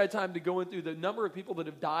 I wish I had time to go into the number of people that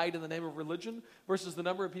have died in the name of religion versus the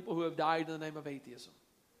number of people who have died in the name of atheism.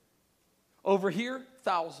 Over here,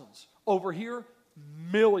 thousands. Over here,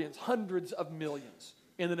 millions, hundreds of millions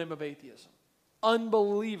in the name of atheism.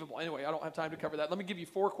 Unbelievable. Anyway, I don't have time to cover that. Let me give you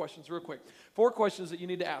 4 questions real quick. 4 questions that you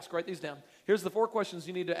need to ask. Write these down. Here's the 4 questions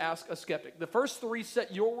you need to ask a skeptic. The first 3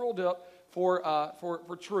 set your world up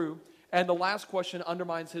for true, and the last question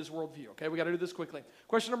undermines his worldview. Okay, we got to do this quickly.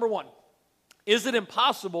 Question number 1. Is it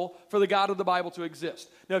impossible for the God of the Bible to exist?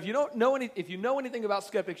 Now, if you know anything about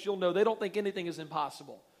skeptics, you'll know they don't think anything is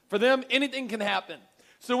impossible. For them, anything can happen.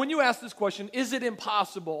 So when you ask this question, is it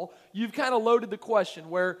impossible? You've kind of loaded the question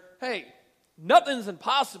where, hey, nothing's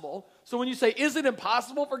impossible. So when you say, is it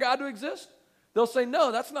impossible for God to exist? They'll say,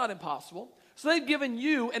 no, that's not impossible. So they've given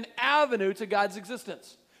you an avenue to God's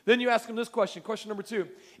existence. Then you ask them this question. Question number 2.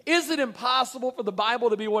 Is it impossible for the Bible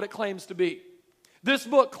to be what it claims to be? This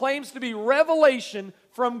book claims to be revelation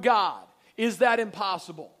from God. Is that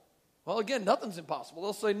impossible? Well, again, nothing's impossible.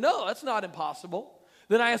 They'll say, no, that's not impossible.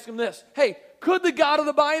 Then I ask them this. Hey, could the God of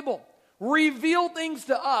the Bible reveal things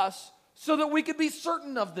to us so that we could be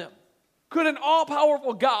certain of them? Could an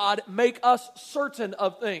all-powerful God make us certain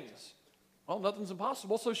of things? Well, nothing's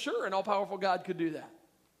impossible, so sure, an all-powerful God could do that.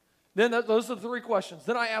 Then those are the 3 questions.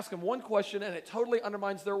 Then I ask them one question, and it totally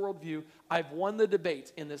undermines their worldview. I've won the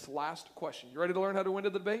debate in this last question. You ready to learn how to win the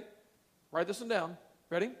debate? Write this one down.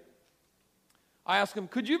 Ready? I ask them,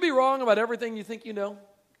 could you be wrong about everything you think you know?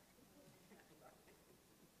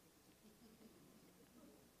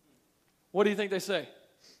 What do you think they say?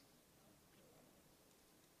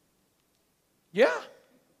 Yeah,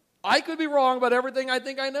 I could be wrong about everything I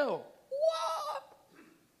think I know. What?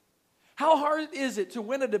 How hard is it to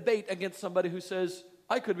win a debate against somebody who says,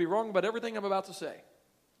 I could be wrong about everything I'm about to say?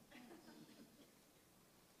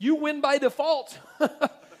 You win by default.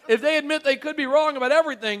 If they admit they could be wrong about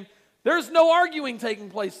everything, there's no arguing taking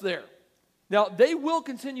place there. Now, they will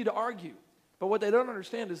continue to argue, but what they don't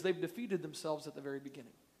understand is they've defeated themselves at the very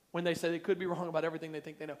beginning when they say they could be wrong about everything they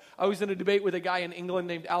think they know. I was in a debate with a guy in England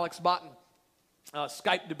named Alex Botten,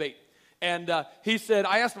 Skype debate. And he said,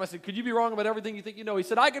 I asked him, I said, could you be wrong about everything you think you know? He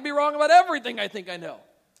said, I could be wrong about everything I think I know.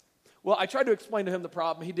 Well, I tried to explain to him the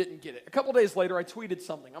problem. He didn't get it. A couple days later, I tweeted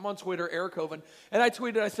something. I'm on Twitter, Eric Hovind, and I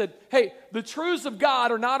tweeted, I said, hey, the truths of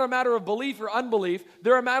God are not a matter of belief or unbelief.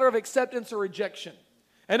 They're a matter of acceptance or rejection.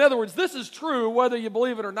 In other words, this is true whether you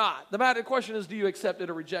believe it or not. The question is, do you accept it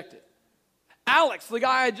or reject it? Alex, the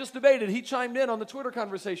guy I just debated, he chimed in on the Twitter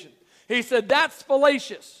conversation. He said, that's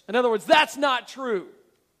fallacious. In other words, that's not true.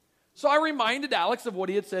 So I reminded Alex of what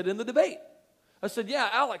he had said in the debate. I said, yeah,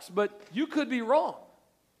 Alex, but you could be wrong.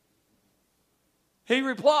 He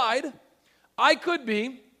replied, I could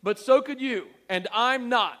be, but so could you, and I'm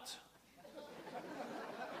not.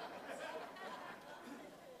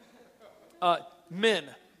 Men,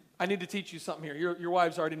 I need to teach you something here. Your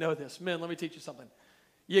wives already know this. Men, let me teach you something.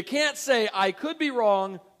 You can't say, I could be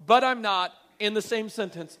wrong, but I'm not, in the same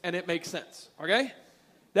sentence, and it makes sense, okay?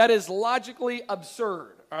 That is logically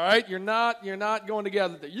absurd, all right? You're not going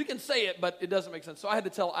together there. You can say it, but it doesn't make sense. So I had to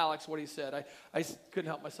tell Alex what he said. I couldn't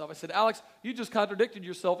help myself. I said, Alex, you just contradicted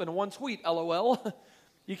yourself in one tweet, LOL.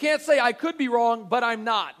 You can't say, I could be wrong, but I'm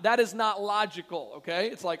not. That is not logical, okay?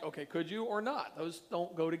 It's like, okay, could you or not? Those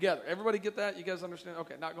don't go together. Everybody get that? You guys understand?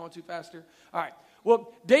 Okay, not going too fast here. All right.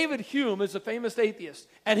 Well, David Hume is a famous atheist,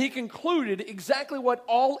 and he concluded exactly what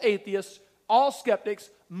all atheists, all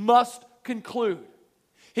skeptics must conclude.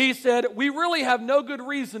 He said, we really have no good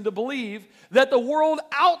reason to believe that the world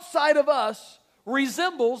outside of us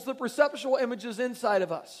resembles the perceptual images inside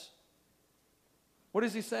of us. What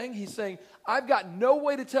is he saying? He's saying, I've got no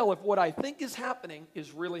way to tell if what I think is happening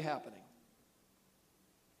is really happening.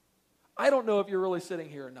 I don't know if you're really sitting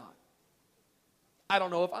here or not. I don't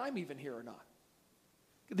know if I'm even here or not.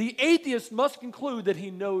 The atheist must conclude that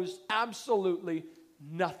he knows absolutely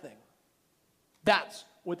nothing. That's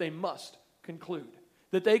what they must conclude.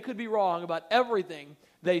 That they could be wrong about everything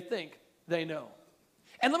they think they know.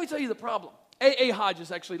 And let me tell you the problem. A.A.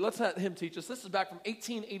 Hodges, actually, let's let him teach us. This is back from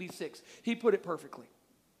 1886. He put it perfectly.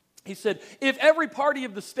 He said, if every party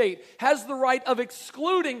of the state has the right of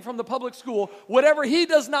excluding from the public school whatever he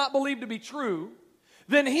does not believe to be true,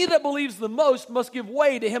 then he that believes the most must give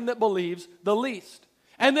way to him that believes the least.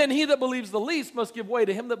 And then he that believes the least must give way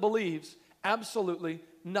to him that believes absolutely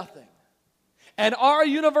nothing. And our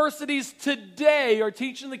universities today are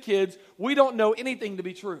teaching the kids we don't know anything to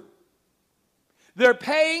be true. They're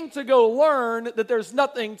paying to go learn that there's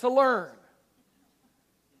nothing to learn.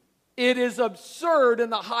 It is absurd in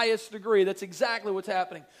the highest degree. That's exactly what's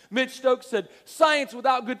happening. Mitch Stokes said, science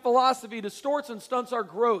without good philosophy distorts and stunts our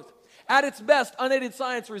growth. At its best, unaided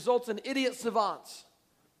science results in idiot savants.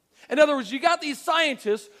 In other words, you got these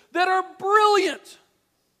scientists that are brilliant,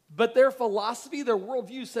 but their philosophy, their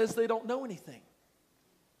worldview says they don't know anything.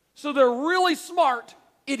 So they're really smart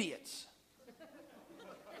idiots.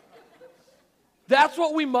 That's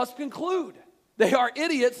what we must conclude. They are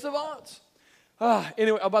idiot savants.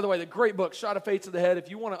 Anyway, by the way, the great book, Shot of Faith to the Head. If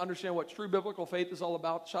you want to understand what true biblical faith is all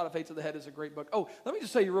about, Shot of Faith to the Head is a great book. Oh, let me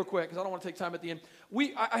just tell you real quick, because I don't want to take time at the end.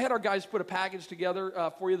 I had our guys put a package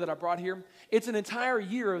together for you that I brought here. It's an entire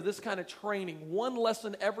year of this kind of training, one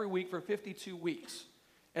lesson every week for 52 weeks.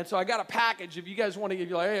 And so I got a package. If you guys want to, if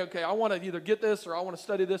you're like, hey, okay, I want to either get this or I want to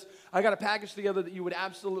study this, I got a package together that you would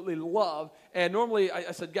absolutely love. And normally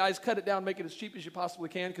I said, guys, cut it down, make it as cheap as you possibly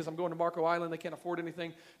can, because I'm going to Marco Island. They can't afford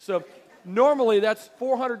anything. So normally that's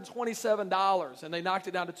 $427, and they knocked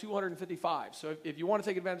it down to $255. So if you want to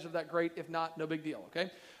take advantage of that, great. If not, no big deal, okay?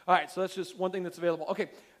 All right, so that's just one thing that's available. Okay,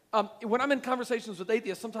 when I'm in conversations with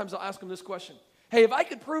atheists, sometimes I'll ask them this question. Hey, if I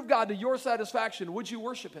could prove God to your satisfaction, would you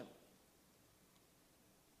worship him?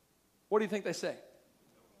 What do you think they say?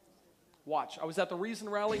 Watch. I was at the Reason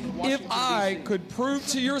Rally in Washington, If I D.C. could prove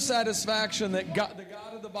to your satisfaction that God, the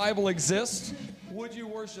God of the Bible exists, would you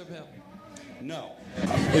worship him? No.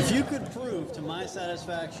 If you could prove to my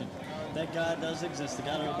satisfaction that God does exist, the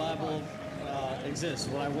God of the Bible exists,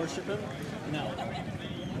 would I worship him? No.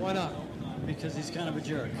 Why not? Because he's kind of a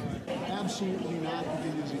jerk. Absolutely not. He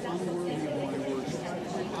is unworthy of my worship.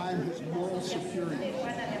 I'm his moral superior.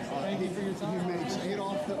 Thank you for your time. He makes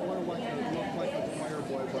Adolf Hitler look like a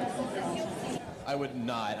fireboy. I would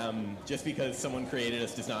not. Just because someone created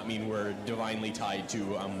us does not mean we're divinely tied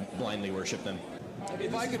to blindly worship them.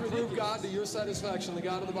 If I could prove God to your satisfaction, the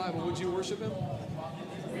God of the Bible, would you worship him?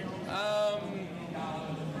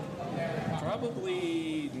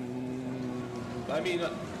 Probably.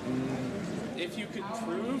 If you could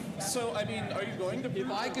prove. So, are you going to?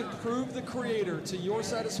 If I could prove the Creator to your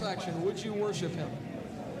satisfaction, would you worship him?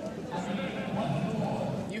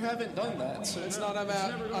 You haven't done that. So It's not. I'm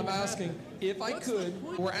asking. If I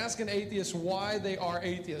could, we're asking atheists why they are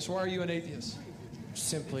atheists. Why are you an atheist?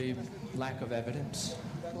 Simply lack of evidence.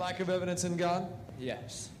 Lack of evidence in God?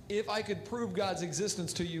 Yes. If I could prove God's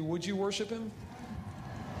existence to you, would you worship him?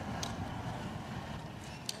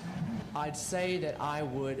 I'd say that I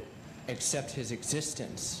would accept his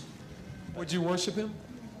existence. Would you worship him?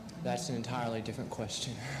 That's an entirely different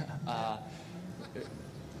question.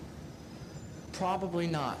 Probably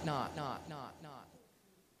not.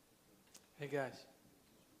 Hey, guys.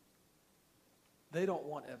 They don't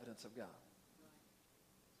want evidence of God.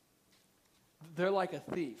 They're like a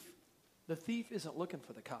thief. The thief isn't looking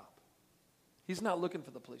for the cop. He's not looking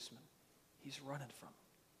for the policeman. He's running from him.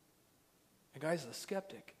 And guys, the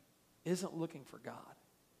skeptic isn't looking for God.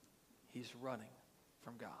 He's running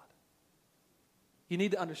from God. You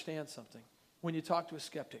need to understand something. When you talk to a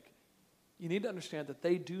skeptic, you need to understand that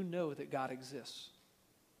they do know that God exists,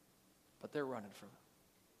 but they're running from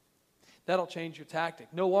Him. That'll change your tactic.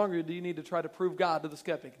 No longer do you need to try to prove God to the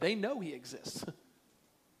skeptic. They know He exists.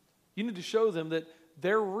 You need to show them that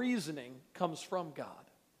their reasoning comes from God.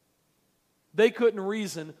 They couldn't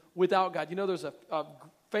reason without God. You know, there's a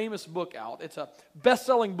famous book out. It's a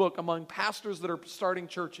best-selling book among pastors that are starting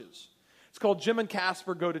churches. It's called Jim and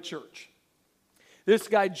Casper Go to Church. This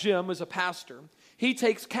guy, Jim, is a pastor. He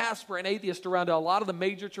takes Casper, an atheist, around to a lot of the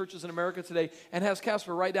major churches in America today and has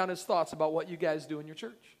Casper write down his thoughts about what you guys do in your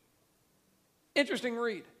church. Interesting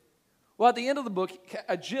read. Well, at the end of the book,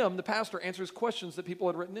 Jim, the pastor, answers questions that people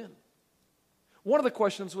had written in. One of the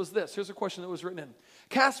questions was this. Here's a question that was written in.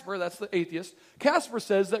 Casper, that's the atheist, Casper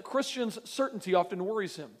says that Christians' certainty often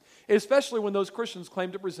worries him, especially when those Christians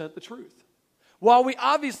claim to present the truth. While we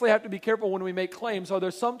obviously have to be careful when we make claims, are there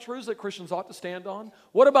some truths that Christians ought to stand on?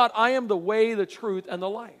 What about I am the way, the truth, and the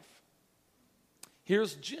life?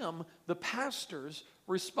 Here's Jim, the pastor's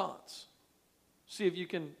response. See if you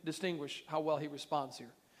can distinguish how well he responds here.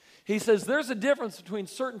 He says, there's a difference between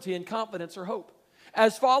certainty and confidence or hope.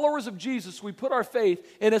 As followers of Jesus, we put our faith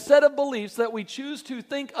in a set of beliefs that we choose to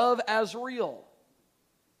think of as real.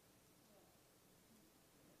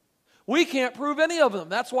 We can't prove any of them.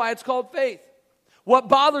 That's why it's called faith. What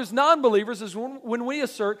bothers non-believers is when we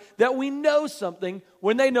assert that we know something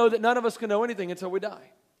when they know that none of us can know anything until we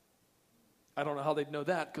die. I don't know how they'd know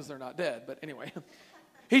that because they're not dead, but anyway.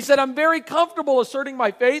 He said, I'm very comfortable asserting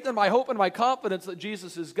my faith and my hope and my confidence that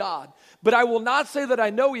Jesus is God, but I will not say that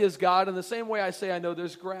I know He is God in the same way I say I know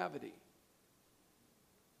there's gravity.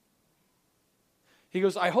 He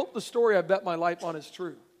goes, I hope the story I bet my life on is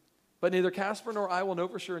true, but neither Casper nor I will know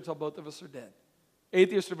for sure until both of us are dead.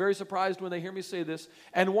 Atheists are very surprised when they hear me say this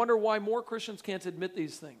and wonder why more Christians can't admit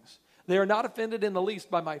these things. They are not offended in the least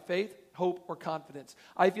by my faith, hope, or confidence.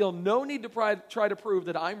 I feel no need to try to prove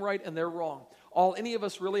that I'm right and they're wrong. All any of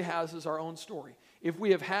us really has is our own story. If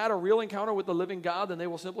we have had a real encounter with the living God, then they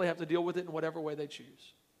will simply have to deal with it in whatever way they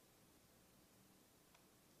choose.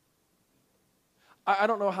 I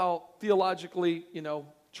don't know how theologically,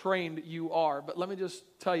 trained you are, but let me just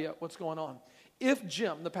tell you what's going on. If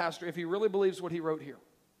Jim, the pastor, if he really believes what he wrote here,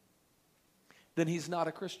 then he's not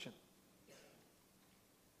a Christian.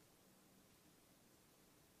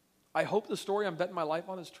 I hope the story I'm betting my life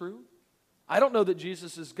on is true. I don't know that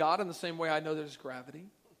Jesus is God in the same way I know there's gravity.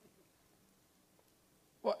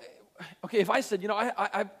 Well, okay, if I said,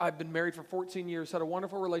 I've been married for 14 years, had a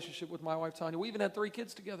wonderful relationship with my wife, Tanya. We even had 3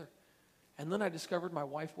 kids together. And then I discovered my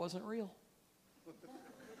wife wasn't real.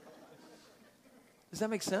 Does that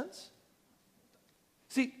make sense?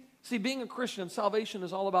 See, being a Christian, salvation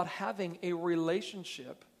is all about having a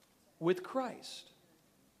relationship with Christ.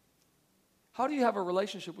 How do you have a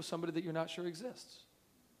relationship with somebody that you're not sure exists?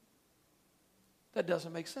 That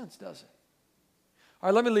doesn't make sense, does it? All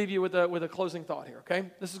right, let me leave you with a closing thought here, okay?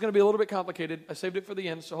 This is going to be a little bit complicated. I saved it for the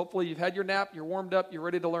end, so hopefully you've had your nap, you're warmed up, you're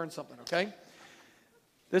ready to learn something, okay?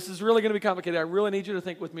 This is really going to be complicated. I really need you to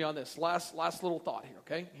think with me on this. Last little thought here,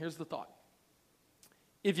 okay? Here's the thought.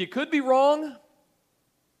 If you could be wrong,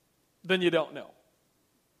 then you don't know.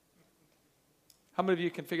 How many of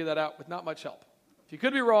you can figure that out with not much help? If you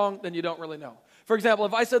could be wrong, then you don't really know. For example,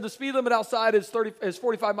 if I said the speed limit outside is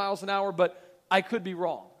 45 miles an hour, but I could be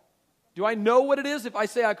wrong. Do I know what it is if I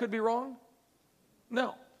say I could be wrong?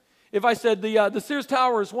 No. If I said the Sears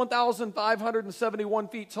Tower is 1,571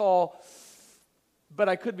 feet tall, but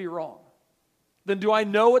I could be wrong, then do I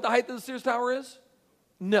know what the height of the Sears Tower is?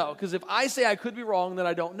 No, because if I say I could be wrong, then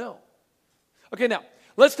I don't know. Okay, now,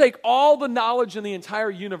 let's take all the knowledge in the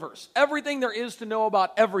entire universe. Everything there is to know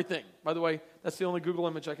about everything. By the way, that's the only Google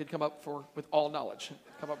image I could come up with all knowledge.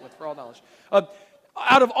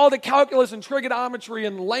 Out of all the calculus and trigonometry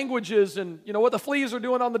and languages and, what the fleas are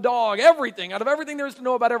doing on the dog, everything, out of everything there is to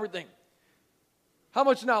know about everything. How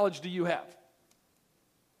much knowledge do you have?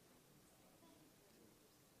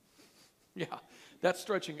 Yeah, that's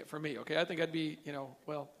stretching it for me, okay? I think I'd be, I don't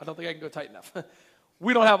think I can go tight enough.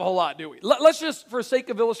 We don't have a whole lot, do we? Let's just, for sake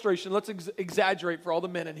of illustration, let's exaggerate for all the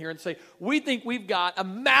men in here and say, we think we've got a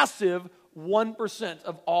massive 1%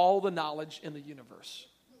 of all the knowledge in the universe.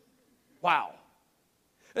 Wow.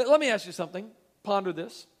 Let me ask you something. Ponder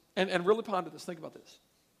this, and really ponder this. Think about this.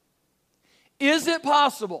 Is it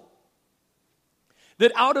possible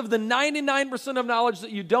that out of the 99% of knowledge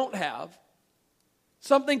that you don't have,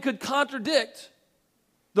 something could contradict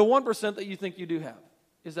the 1% that you think you do have?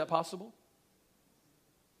 Is that possible?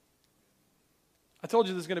 I told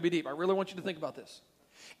you this is going to be deep. I really want you to think about this.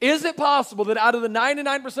 Is it possible that out of the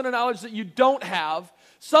 99% of knowledge that you don't have,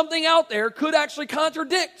 something out there could actually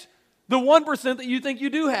contradict the 1% that you think you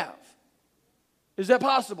do have. Is that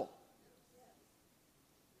possible?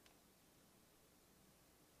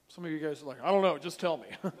 Some of you guys are like, I don't know, just tell me.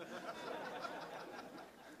 We're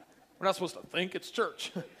not supposed to think, it's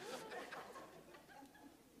church.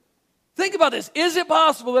 Think about this. Is it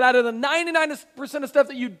possible that out of the 99% of stuff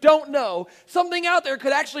that you don't know, something out there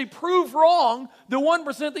could actually prove wrong the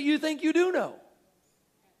 1% that you think you do know?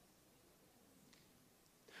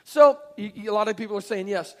 So, a lot of people are saying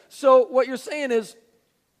yes. So, what you're saying is,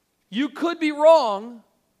 you could be wrong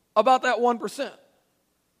about that 1%.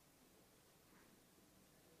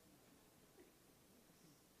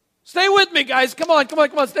 Stay with me, guys. Come on.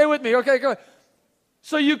 Stay with me. Okay, come on.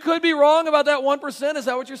 So you could be wrong about that 1%. Is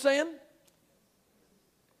that what you're saying?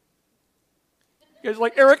 You guys are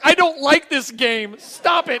like, Eric, I don't like this game.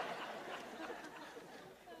 Stop it.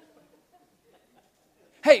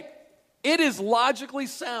 Hey, it is logically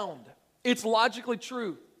sound. It's logically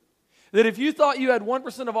true that if you thought you had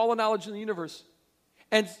 1% of all the knowledge in the universe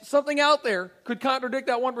and something out there could contradict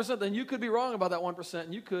that 1%, then you could be wrong about that 1%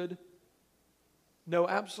 and you could know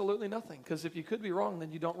absolutely nothing. Because if you could be wrong,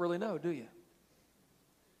 then you don't really know, do you?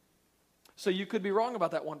 So you could be wrong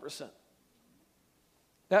about that 1%.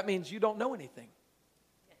 That means you don't know anything.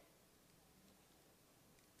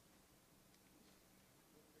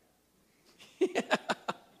 Yeah.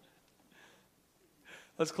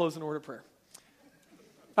 Let's close in a word of prayer.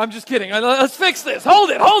 I'm just kidding. Let's fix this.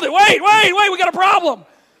 Hold it. Wait. We got a problem.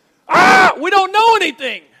 We don't know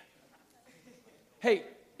anything. Hey,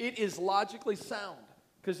 it is logically sound.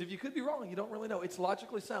 Because if you could be wrong, you don't really know. It's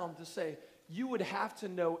logically sound to say you would have to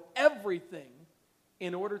know everything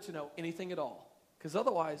in order to know anything at all. Because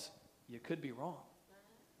otherwise, you could be wrong.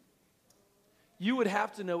 You would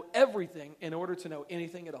have to know everything in order to know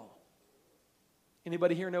anything at all.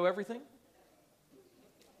 Anybody here know everything?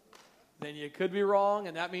 Then you could be wrong,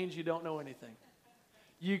 and that means you don't know anything.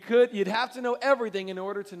 You'd have to know everything in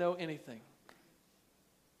order to know anything.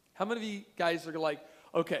 How many of you guys are like,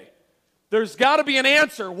 okay, there's got to be an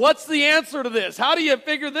answer. What's the answer to this? How do you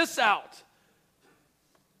figure this out?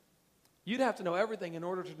 You'd have to know everything in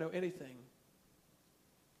order to know anything.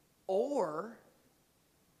 Or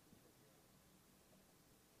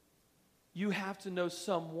you have to know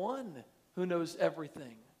someone who knows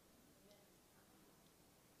everything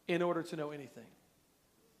in order to know anything.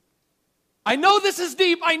 I know this is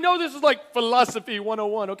deep. I know this is like philosophy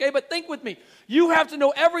 101, okay? But think with me. You have to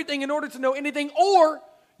know everything in order to know anything, or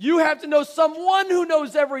you have to know someone who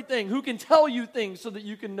knows everything, who can tell you things so that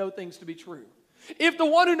you can know things to be true. If the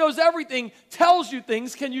one who knows everything tells you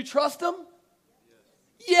things, can you trust them?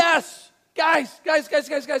 Yes. Guys.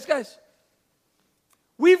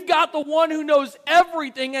 We've got the one who knows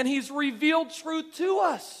everything, and he's revealed truth to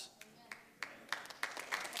us.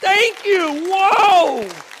 Thank you. Whoa.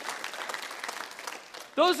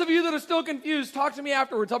 Those of you that are still confused, talk to me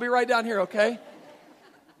afterwards. I'll be right down here, okay?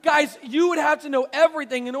 Guys, you would have to know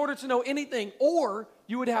everything in order to know anything, or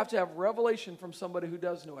you would have to have revelation from somebody who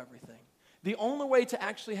does know everything. The only way to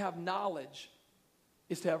actually have knowledge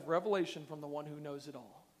is to have revelation from the one who knows it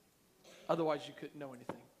all. Otherwise, you couldn't know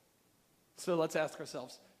anything. So let's ask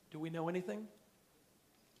ourselves, do we know anything?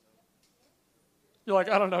 You're like,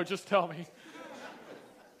 I don't know, just tell me.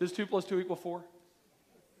 Does 2 + 2 = 4?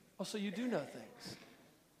 Oh, so you do know things.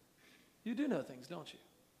 You do know things, don't you?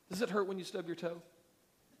 Does it hurt when you stub your toe?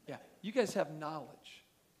 Yeah. You guys have knowledge.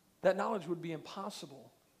 That knowledge would be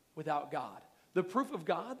impossible without God. The proof of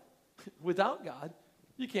God, without God,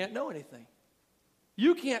 you can't know anything.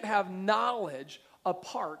 You can't have knowledge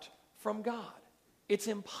apart from God. It's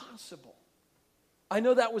impossible. I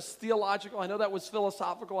know that was theological. I know that was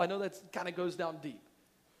philosophical. I know that kind of goes down deep.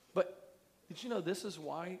 But did you know this is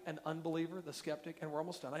why an unbeliever, the skeptic, and we're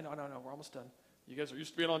almost done. I know, we're almost done. You guys are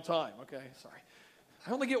used to being on time, okay? Sorry.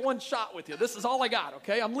 I only get one shot with you. This is all I got,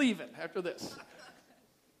 okay? I'm leaving after this.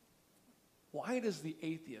 Why does the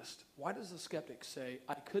atheist, why does the skeptic say,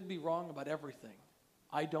 I could be wrong about everything.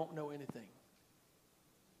 I don't know anything?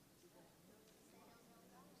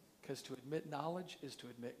 Because to admit knowledge is to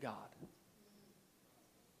admit God.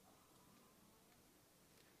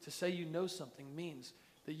 To say you know something means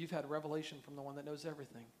that you've had revelation from the one that knows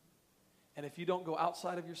everything. And if you don't go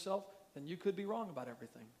outside of yourself, then you could be wrong about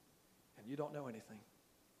everything. And you don't know anything.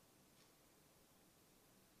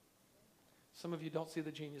 Some of you don't see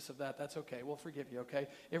the genius of that. That's okay. We'll forgive you, okay?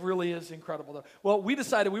 It really is incredible, though. Well, we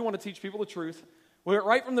decided we want to teach people the truth. We went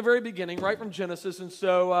right from the very beginning, right from Genesis. And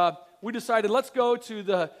so we decided let's go to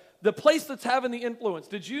the place that's having the influence.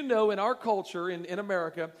 Did you know in our culture, in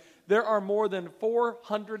America, there are more than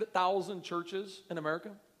 400,000 churches in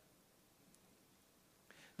America?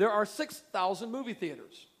 There are 6,000 movie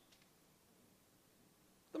theaters.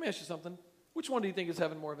 Let me ask you something. Which one do you think is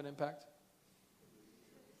having more of an impact?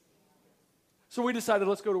 So we decided,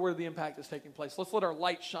 let's go to where the impact is taking place. Let's let our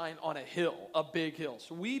light shine on a hill, a big hill.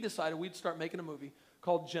 So we decided we'd start making a movie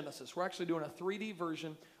called Genesis. We're actually doing a 3D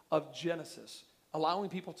version of Genesis, allowing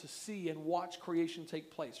people to see and watch creation take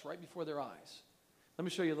place right before their eyes. Let me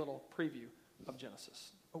show you a little preview of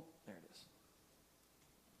Genesis. Oh, there it is.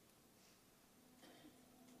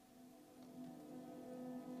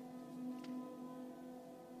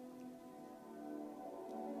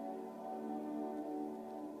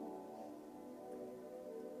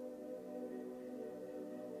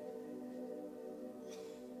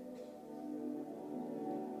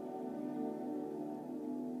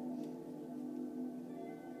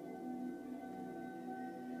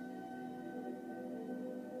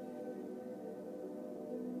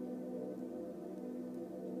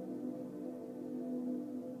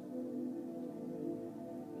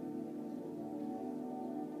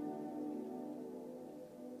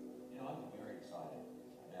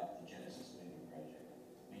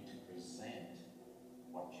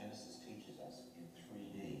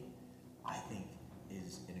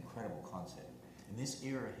 In this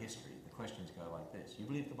era of history, the questions go like this. You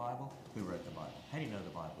believe the Bible? Who wrote the Bible? How do you know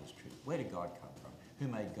the Bible is true? Where did God come from? Who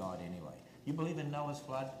made God anyway? You believe in Noah's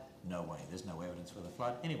flood? No way. There's no evidence for the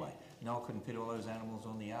flood. Anyway, Noah couldn't fit all those animals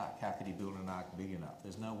on the ark. How could he build an ark big enough?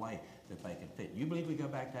 There's no way that they could fit. You believe we go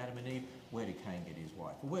back to Adam and Eve? Where did Cain get his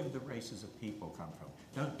wife? Well, where did the races of people come from?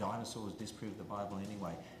 Don't dinosaurs disprove the Bible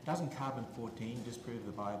anyway? Doesn't carbon-14 disprove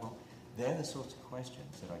the Bible? They're the sorts of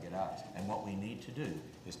questions that I get asked. And what we need to do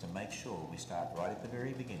is to make sure we start right at the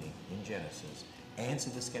very beginning in Genesis, answer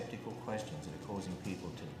the skeptical questions that are causing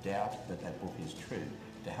people to doubt that that book is true,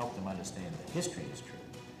 to help them understand that history is true.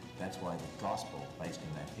 That's why the gospel based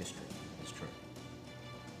in that history is true.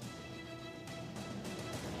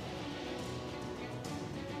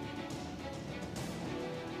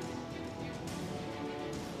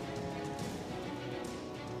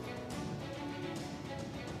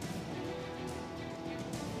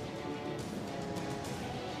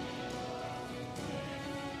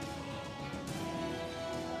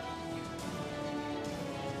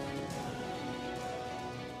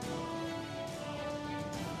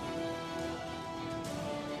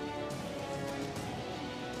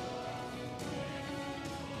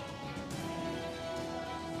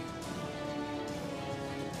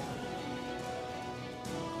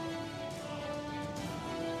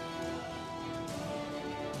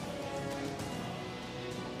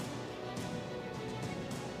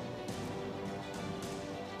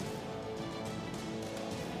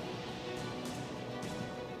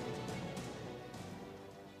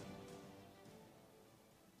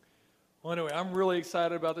 Well, anyway, I'm really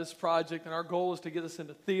excited about this project, and our goal is to get this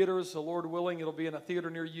into theaters. So, Lord willing, it'll be in a theater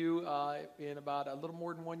near you in about a little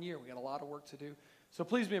more than 1 year. We got a lot of work to do. So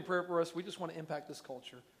please be in prayer for us. We just want to impact this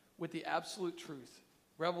culture with the absolute truth,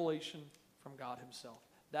 revelation from God himself.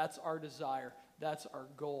 That's our desire. That's our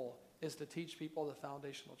goal, is to teach people the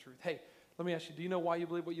foundational truth. Hey, let me ask you, do you know why you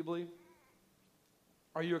believe what you believe?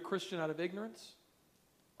 Are you a Christian out of ignorance?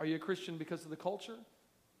 Are you a Christian because of the culture?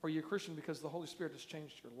 Or are you a Christian because the Holy Spirit has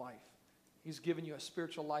changed your life? He's given you a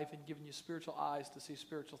spiritual life and given you spiritual eyes to see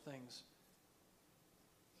spiritual things.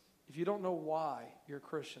 If you don't know why you're a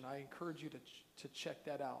Christian, I encourage you to check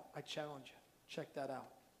that out. I challenge you. Check that out.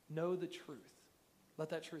 Know the truth. Let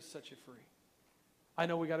that truth set you free. I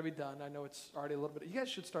know we got to be done. I know it's already a little bit. You guys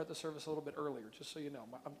should start the service a little bit earlier, just so you know.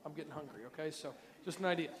 I'm getting hungry, okay? So just an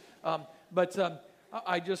idea. I want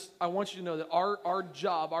you to know that our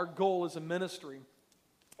job, our goal as a ministry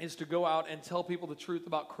is to go out and tell people the truth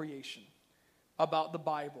about creation, about the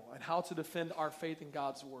Bible, and how to defend our faith in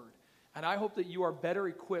God's Word. And I hope that you are better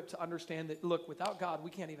equipped to understand that, look, without God, we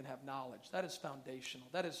can't even have knowledge. That is foundational.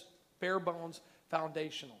 That is bare bones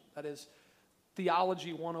foundational. That is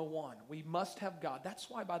theology 101. We must have God. That's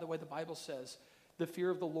why, by the way, the Bible says the fear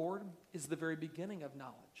of the Lord is the very beginning of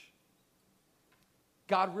knowledge.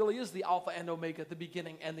 God really is the Alpha and Omega, the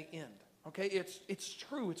beginning and the end. Okay? It's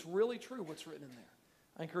true. It's really true what's written in there.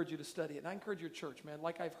 I encourage you to study it. And I encourage your church, man.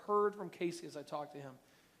 Like I've heard from Casey as I talked to him,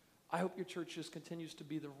 I hope your church just continues to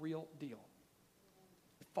be the real deal.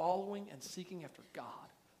 Following and seeking after God.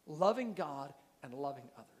 Loving God and loving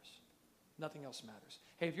others. Nothing else matters.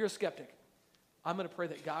 Hey, if you're a skeptic, I'm going to pray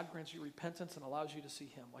that God grants you repentance and allows you to see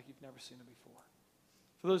him like you've never seen him before.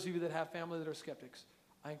 For those of you that have family that are skeptics,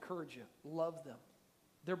 I encourage you, love them.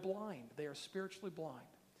 They're blind. They are spiritually blind.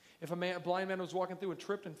 If a blind man was walking through and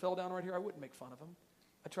tripped and fell down right here, I wouldn't make fun of him.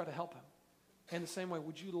 I'd try to help him. And the same way,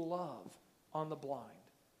 would you love on the blind?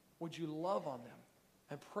 Would you love on them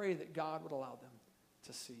and pray that God would allow them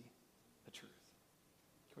to see the truth.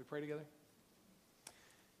 Can we pray together?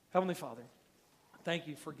 Heavenly Father, thank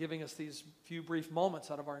you for giving us these few brief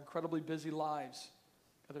moments out of our incredibly busy lives.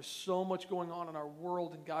 God, there's so much going on in our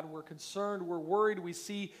world, and God, we're concerned, we're worried, we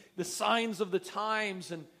see the signs of the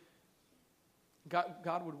times, and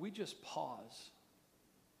God, would we just pause?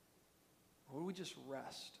 Would we just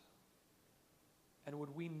rest? And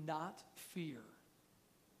would we not fear,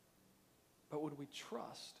 but would we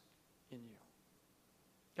trust in you?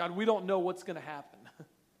 God, we don't know what's going to happen,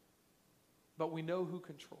 but we know who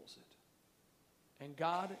controls it. And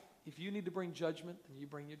God, if you need to bring judgment, then you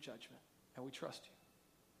bring your judgment, and we trust you.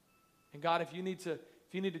 And God, if you need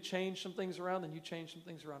to change some things around, then you change some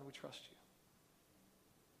things around, we trust you.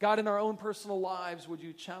 God, in our own personal lives, would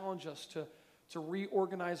you challenge us to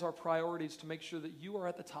reorganize our priorities to make sure that you are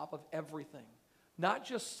at the top of everything? Not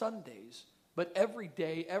just Sundays, but every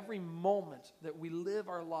day, every moment that we live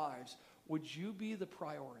our lives, would you be the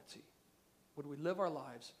priority? Would we live our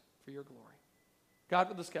lives for your glory? God,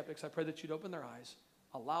 for the skeptics, I pray that you'd open their eyes,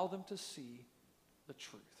 allow them to see the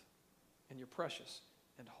truth. In your precious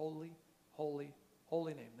and holy, holy,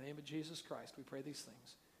 holy name, in the name of Jesus Christ, we pray these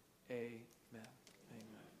things. Amen.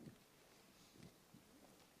 Amen.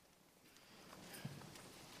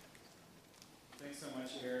 Thanks so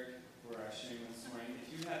much, Eric, for sharing this morning.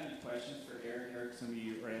 If you have any questions for Eric, Eric's going to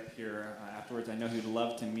be right up here afterwards. I know he'd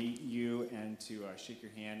love to meet you and to shake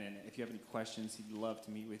your hand. And if you have any questions, he'd love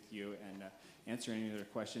to meet with you and answer any other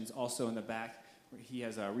questions. Also in the back, he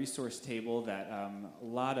has a resource table that a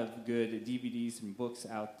lot of good DVDs and books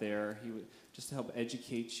out there. He would just to help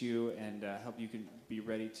educate you and help you can be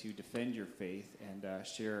ready to defend your faith and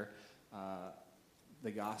share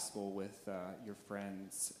the gospel with your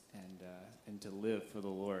friends and to live for the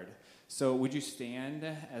Lord. So would you stand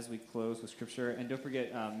as we close with Scripture? And don't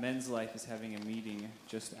forget, Men's Life is having a meeting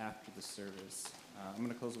just after the service. I'm going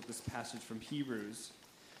to close with this passage from Hebrews.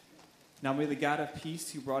 Now may the God of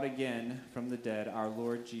peace, who brought again from the dead our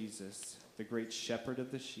Lord Jesus, the great shepherd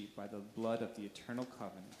of the sheep, by the blood of the eternal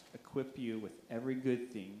covenant, equip you with every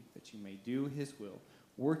good thing that you may do his will,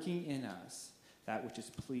 working in us that which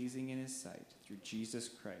is pleasing in his sight, through Jesus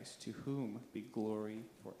Christ, to whom be glory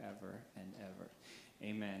forever and ever.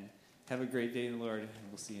 Amen. Have a great day in the Lord, and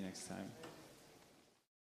we'll see you next time.